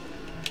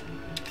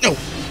 No!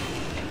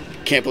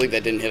 Can't believe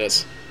that didn't hit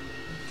us.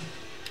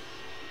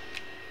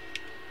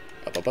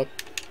 Up, up, up.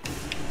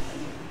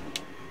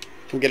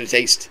 Come get a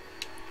taste.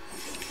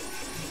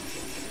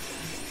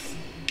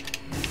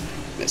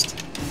 Missed.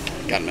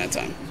 Got him that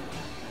time.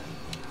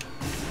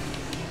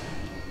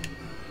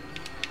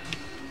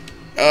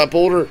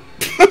 Boulder.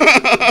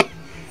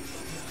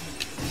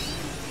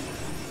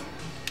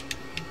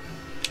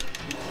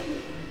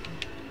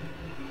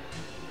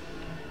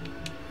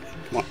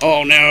 Come on.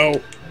 Oh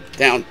no!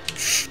 Down.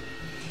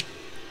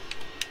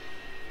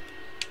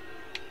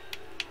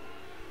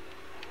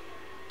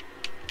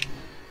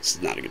 This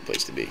is not a good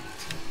place to be.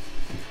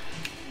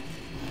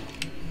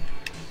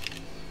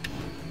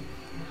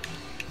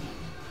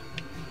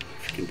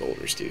 Freaking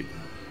boulders, dude.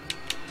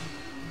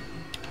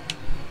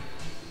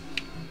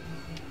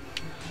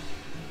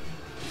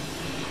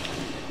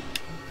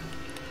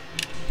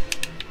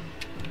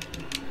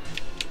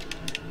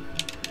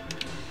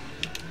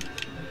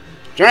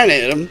 Trying to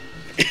hit him.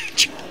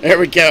 There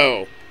we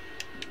go.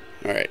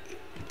 Alright.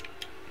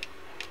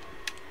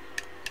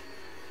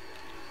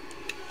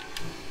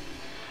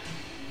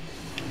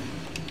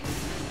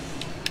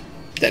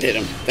 That hit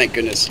him. Thank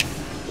goodness.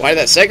 Why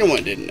that second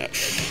one didn't?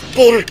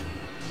 Boulder!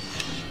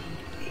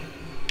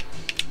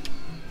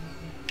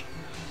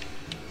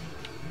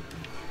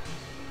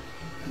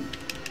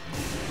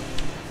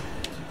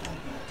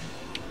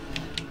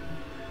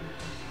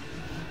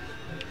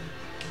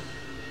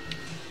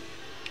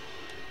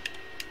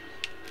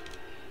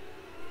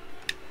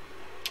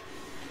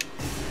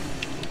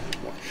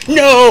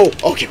 No!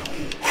 Okay.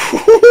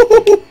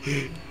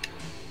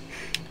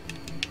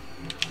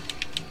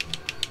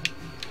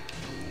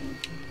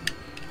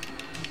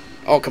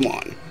 Oh, come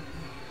on.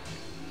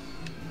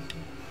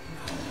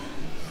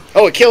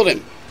 Oh, it killed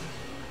him.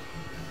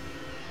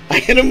 I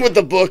hit him with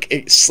the book.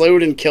 It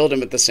slowed and killed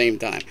him at the same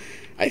time,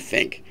 I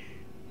think.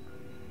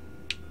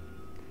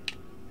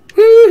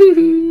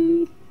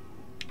 Woo-hoo-hoo.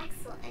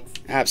 Excellent.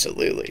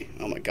 Absolutely.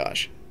 Oh my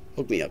gosh.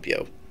 Hook me up,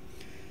 yo.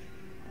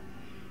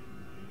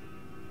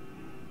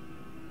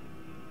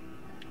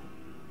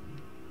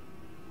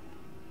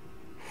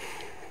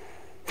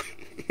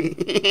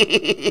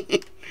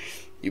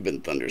 You've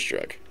been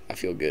thunderstruck. I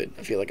feel good.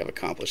 I feel like I've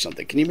accomplished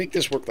something. Can you make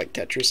this work like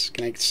Tetris?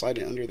 Can I slide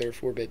it under there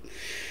for a bit?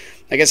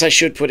 I guess I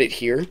should put it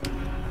here.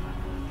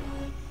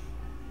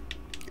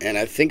 And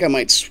I think I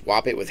might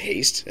swap it with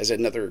haste as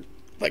another,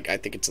 like, I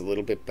think it's a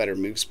little bit better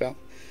move spell.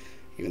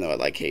 Even though I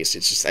like haste,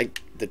 it's just,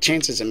 the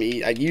chances of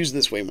me, I'd use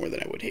this way more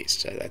than I would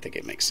haste. I think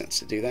it makes sense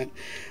to do that.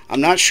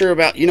 I'm not sure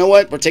about, you know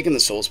what? We're taking the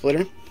Soul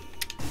Splitter.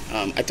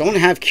 I don't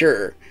have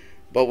Cure,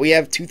 but we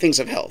have 2 things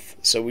of health.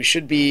 So we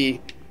should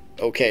be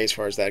okay as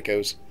far as that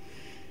goes.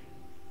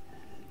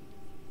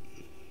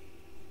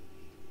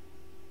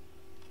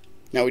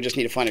 Now we just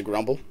need to find a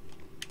Grumble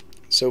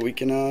so we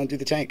can do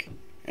the tank.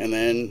 And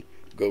then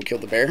go kill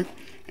the bear.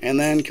 And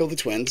then kill the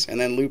twins. And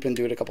then loop and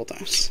do it a couple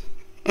times.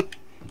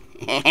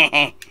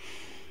 I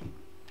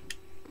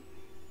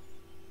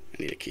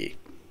need a key.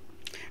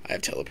 I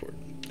have teleport.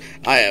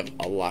 I have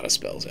a lot of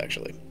spells,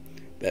 actually,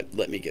 that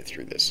let me get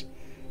through this.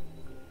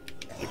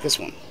 Like this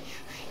one.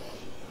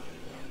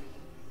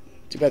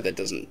 Too bad that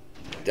doesn't...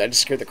 Did I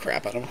just scare the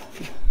crap out of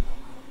him?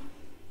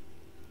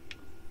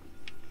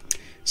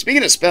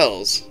 Speaking of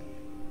spells...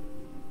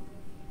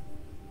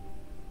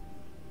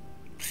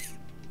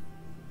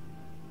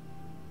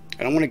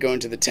 I don't want to go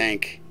into the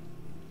tank,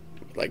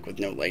 like, with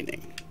no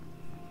lightning.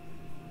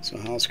 So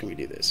how else can we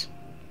do this?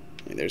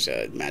 I mean, there's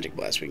a magic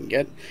blast we can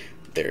get.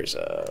 There's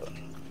a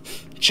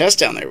chest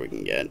down there we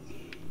can get.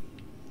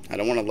 I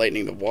don't want to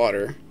lightning the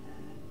water.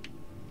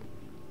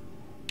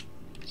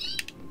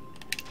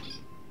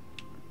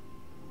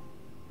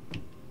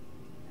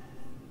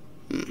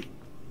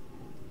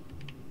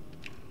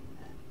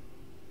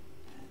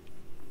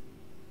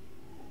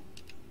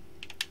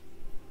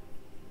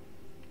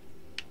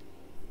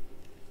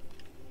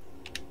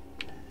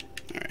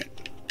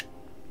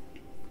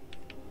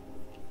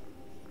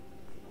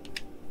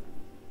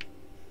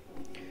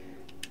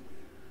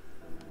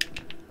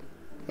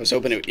 I was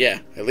hoping it, yeah,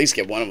 at least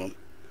get one of them.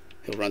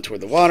 He'll run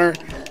toward the water.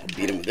 I'll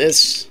beat him with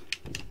this.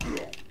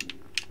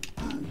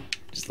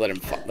 Just let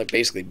him, like,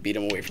 basically beat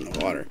him away from the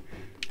water.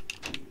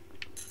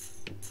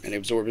 And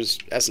absorb his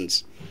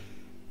essence.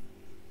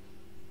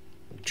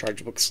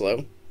 Charge book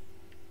slow.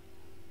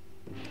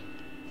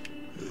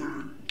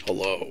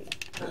 Hello.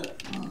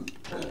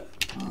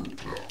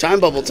 Time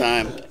bubble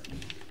time.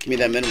 Give me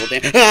that minimal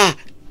damage. Ah!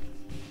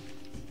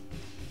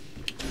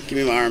 Give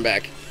me my arm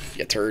back,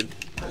 you turd.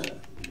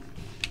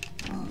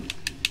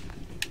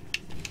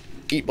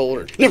 Eat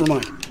boulder. Never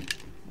mind.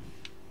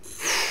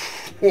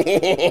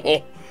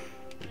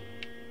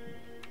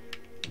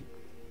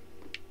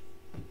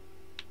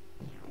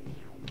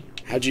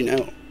 How'd you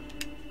know?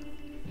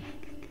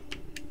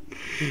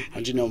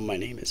 How'd you know what my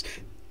name is?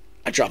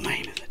 I dropped my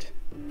hand in it.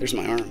 There's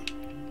my arm.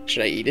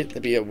 Should I eat it?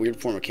 That'd be a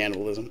weird form of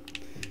cannibalism.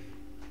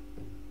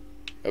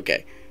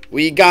 Okay.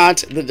 We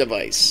got the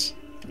device.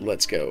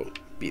 Let's go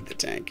beat the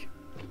tank.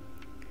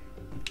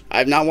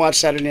 I've not watched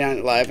Saturday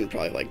Night Live in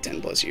probably like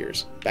 10 plus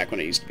years. Back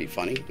when it used to be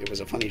funny. It was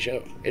a funny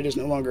show. It is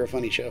no longer a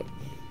funny show.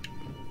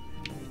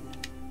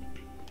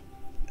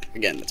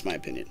 Again, that's my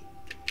opinion.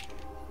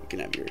 You can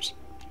have yours.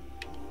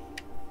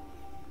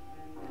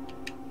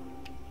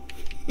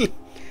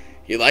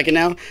 You like it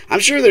now?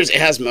 I'm sure it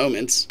has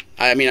moments.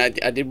 I mean,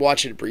 I did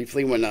watch it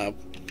briefly when the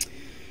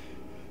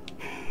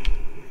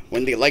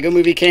Lego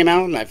Movie came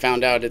out, and I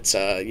found out it's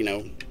you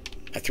know,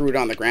 I Threw It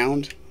on the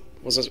Ground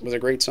was a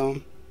great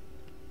song.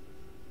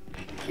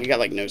 You got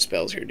like no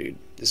spells here, dude.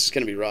 This is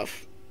gonna be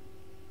rough.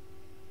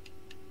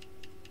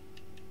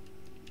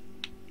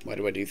 Why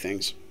do I do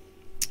things?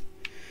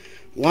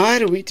 Why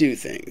do we do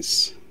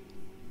things?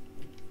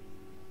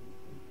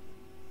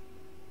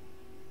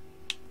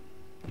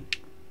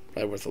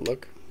 Probably worth a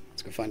look.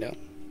 Let's go find out.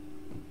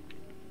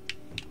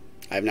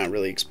 I have not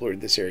really explored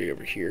this area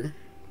over here.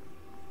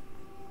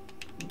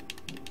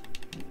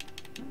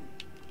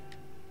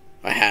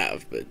 I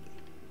have, but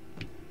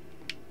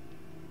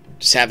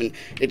just haven't.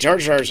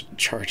 Charge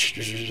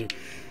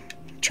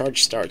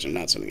starts are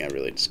not something I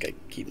really just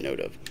keep note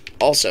of.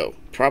 Also,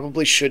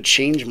 probably should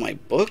change my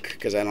book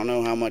because I don't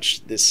know how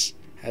much this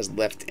has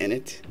left in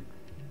it.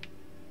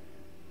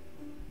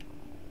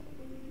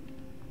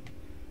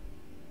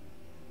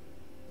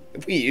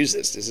 If we use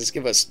this, does this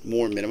give us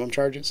more minimum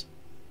charges?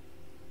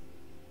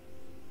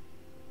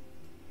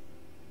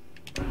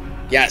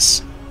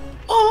 Yes.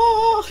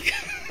 Oh.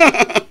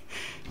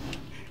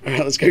 All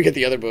right, let's go get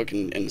the other book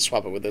and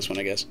swap it with this one,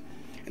 I guess.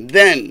 And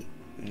then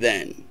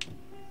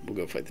we'll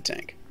go fight the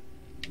tank.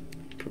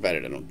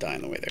 Provided I don't die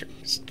on the way there.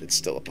 It's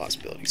still a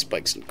possibility.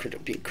 Spikes and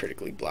being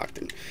critically blocked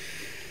and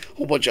a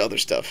whole bunch of other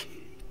stuff.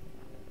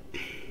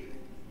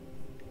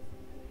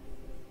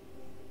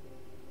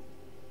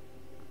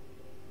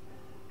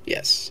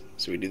 Yes.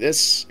 So we do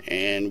this,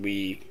 and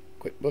we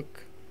quit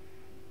book.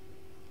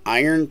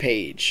 Iron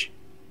Page.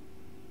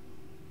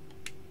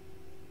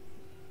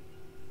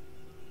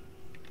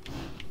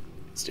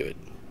 Let's do it.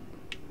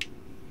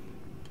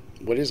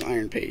 What is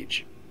Iron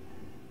Page?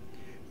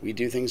 We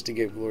do things to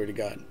give glory to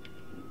God.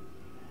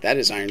 That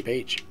is Iron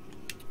Page.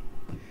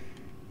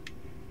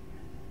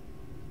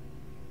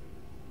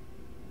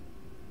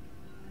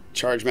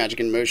 Charge magic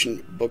in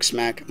motion. Book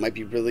smack might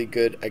be really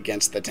good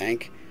against the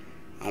tank.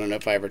 I don't know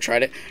if I ever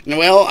tried it.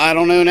 Well, I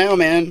don't know now,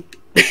 man.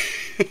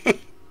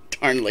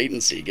 Darn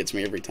latency gets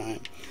me every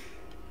time.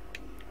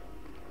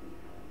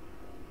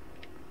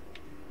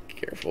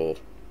 Careful.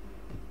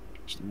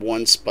 Just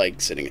one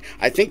spike sitting.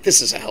 I think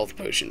this is a health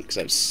potion because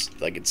I've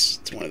like it's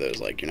one of those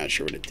like you're not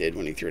sure what it did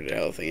when you threw it at a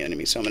healthy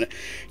enemy. So I'm gonna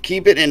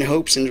keep it in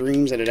hopes and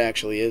dreams that it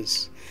actually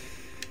is.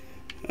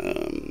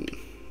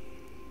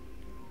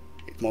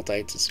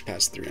 Multi-hits is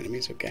past 3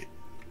 enemies. Okay,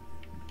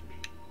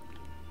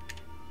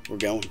 we're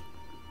going.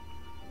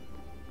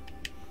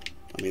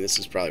 I mean, this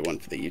is probably one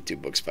for the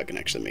YouTube books if I can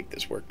actually make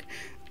this work.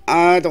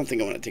 I don't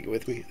think I want to take it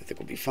with me. I think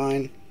we'll be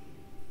fine.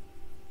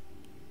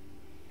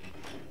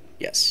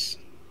 Yes.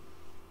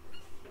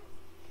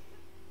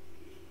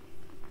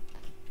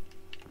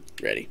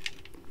 Ready.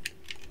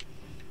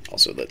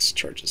 Also, let's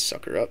charge this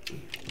sucker up.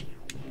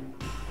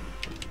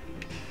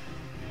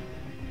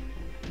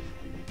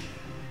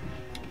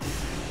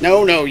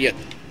 No, no, yet.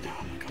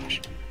 Oh my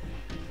gosh.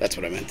 That's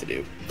what I meant to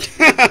do.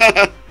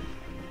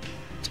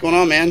 What's going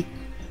on, man?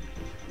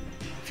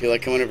 Feel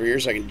like coming over here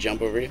so I can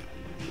jump over you?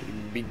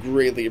 It'd be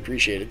greatly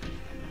appreciated.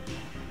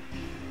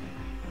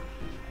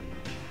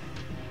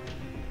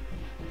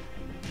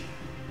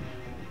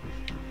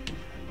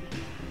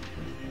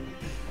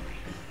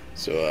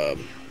 So,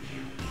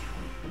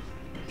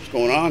 what's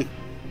going on?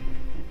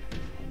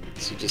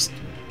 Is he just...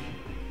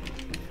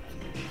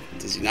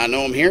 Does he not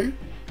know I'm here?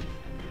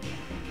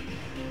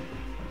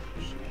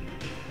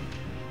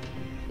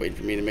 Wait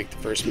for me to make the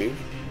first move.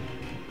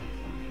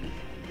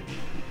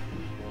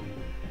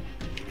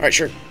 Alright,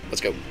 sure.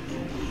 Let's go.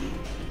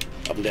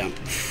 Up and down.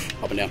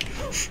 Up and down.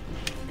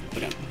 Up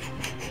and down.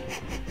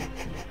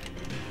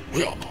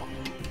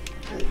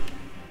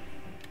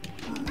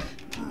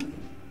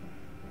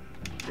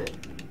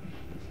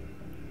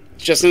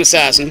 It's just an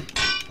assassin.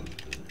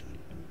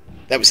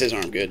 That was his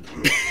arm. Good.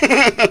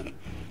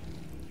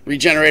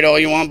 Regenerate all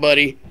you want,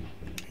 buddy.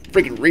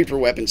 Freaking Reaper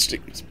weapons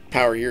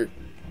power here.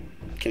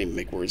 Can't even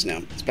make words now.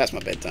 It's past my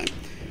bedtime.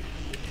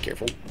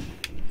 Careful.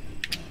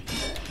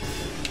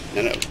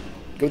 No, no.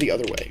 Go the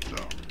other way.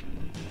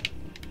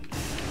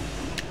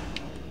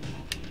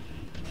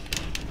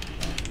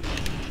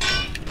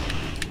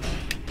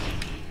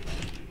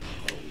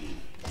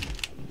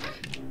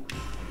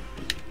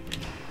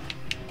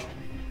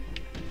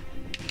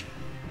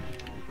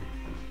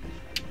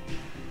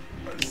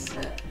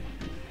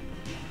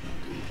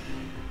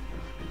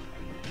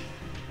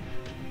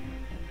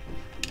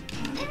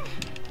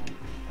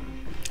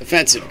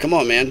 Offensive. Come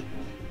on, man.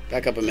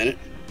 Back up a minute.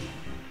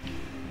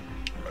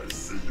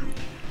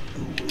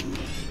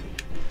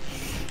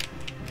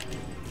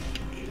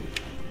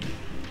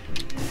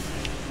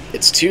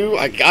 It's 2.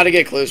 I gotta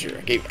get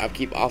closer. I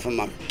keep offing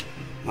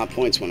my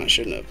points when I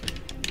shouldn't have.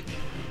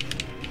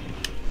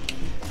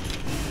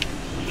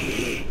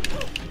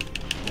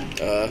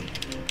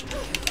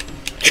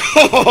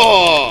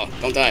 Oh,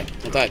 don't die.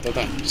 Don't die. Don't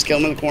die. Just kill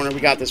him in the corner.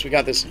 We got this. We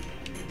got this.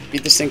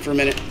 Beat this thing for a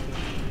minute.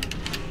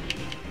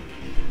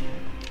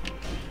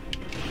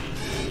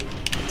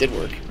 It did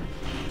work.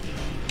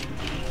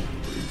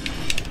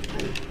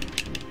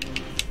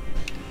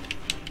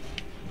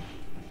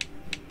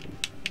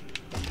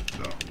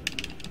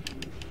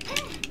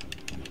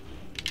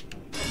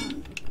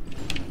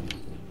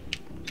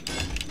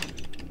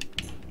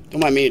 Don't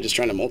mind me just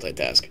trying to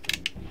multitask.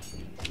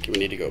 Okay, we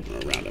need to go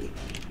around him.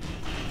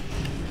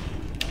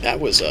 That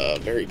was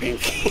very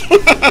painful.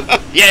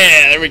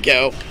 Yeah, there we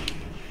go.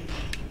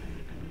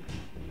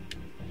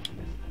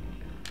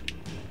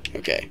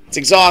 Okay, it's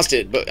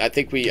exhausted, but I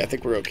think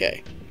we're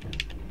okay.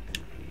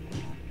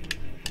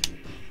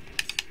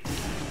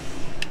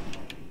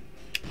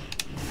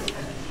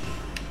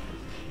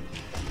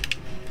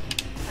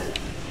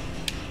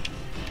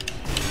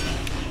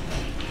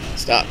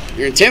 Stop.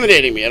 You're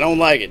intimidating me. I don't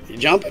like it. You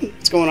jumping?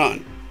 What's going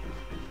on?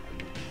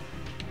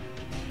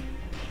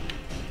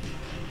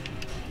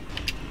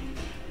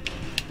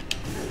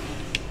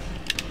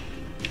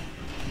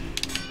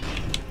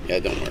 Yeah,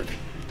 it don't work.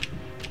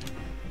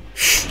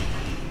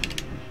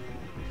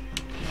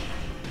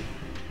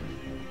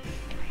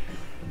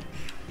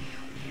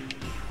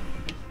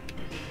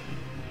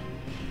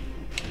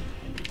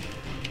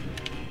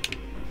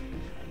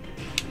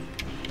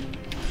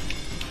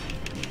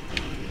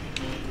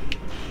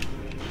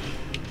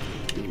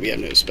 We have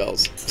no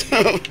spells.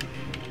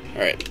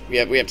 Alright,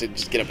 we have to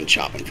just get up and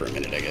chop him for a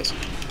minute, I guess.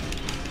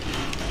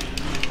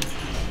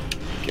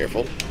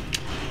 Careful.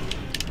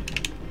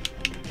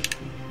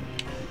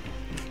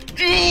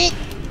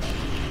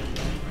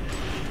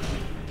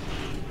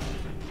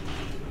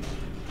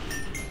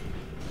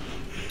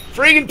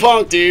 Friggin'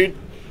 punk, dude.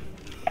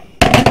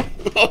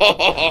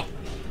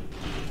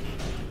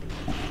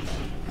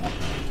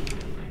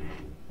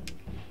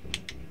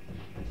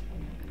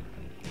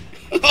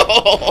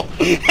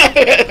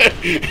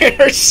 It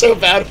hurts so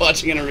bad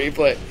watching in a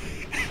replay.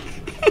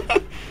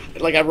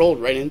 Like I rolled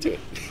right into it.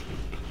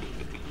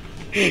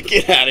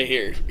 Get out of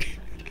here.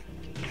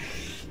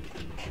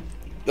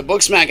 The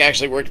book smack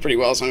actually worked pretty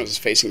well as long as it was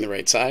facing the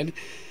right side.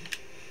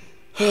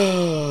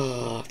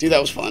 Dude,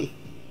 that was fun.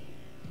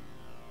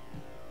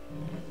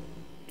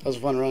 That was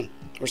a fun run.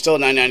 We're still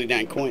at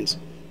 999 coins.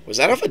 Was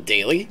that off a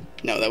daily?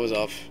 No, that was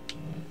off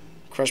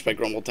Crushed by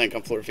Grumble Tank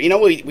on Floor. You know,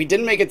 we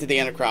didn't make it to the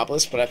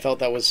Anacropolis, but I felt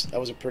that was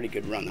a pretty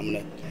good run. I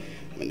mean,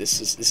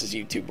 this is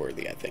YouTube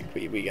worthy. I think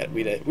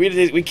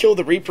we killed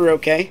the Reaper.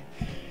 Okay,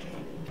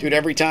 dude.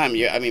 Every time,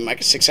 I mean, my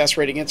success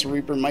rate against a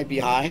Reaper might be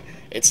high.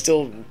 It's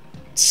still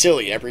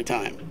silly every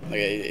time. Like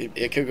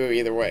it could go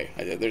either way.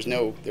 There's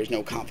no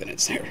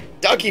confidence there.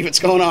 Ducky, what's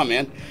going on,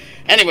 man?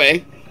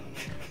 Anyway.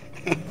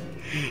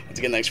 Once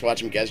again, thanks for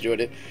watching. If you guys enjoyed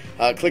it,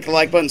 click the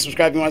like button,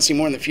 subscribe if you want to see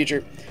more in the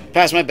future.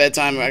 Past my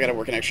bedtime, I gotta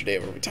work an extra day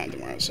of overtime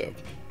tomorrow, so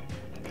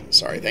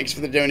sorry. Thanks for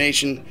the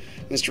donation,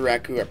 Mr.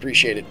 Raku. I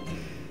appreciate it.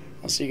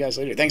 I'll see you guys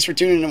later. Thanks for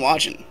tuning in and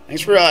watching.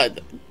 Thanks for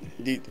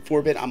Dude,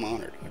 4-bit, I'm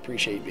honored. I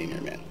appreciate you being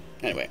here, man.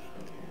 Anyway,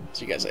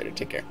 see you guys later.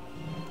 Take care.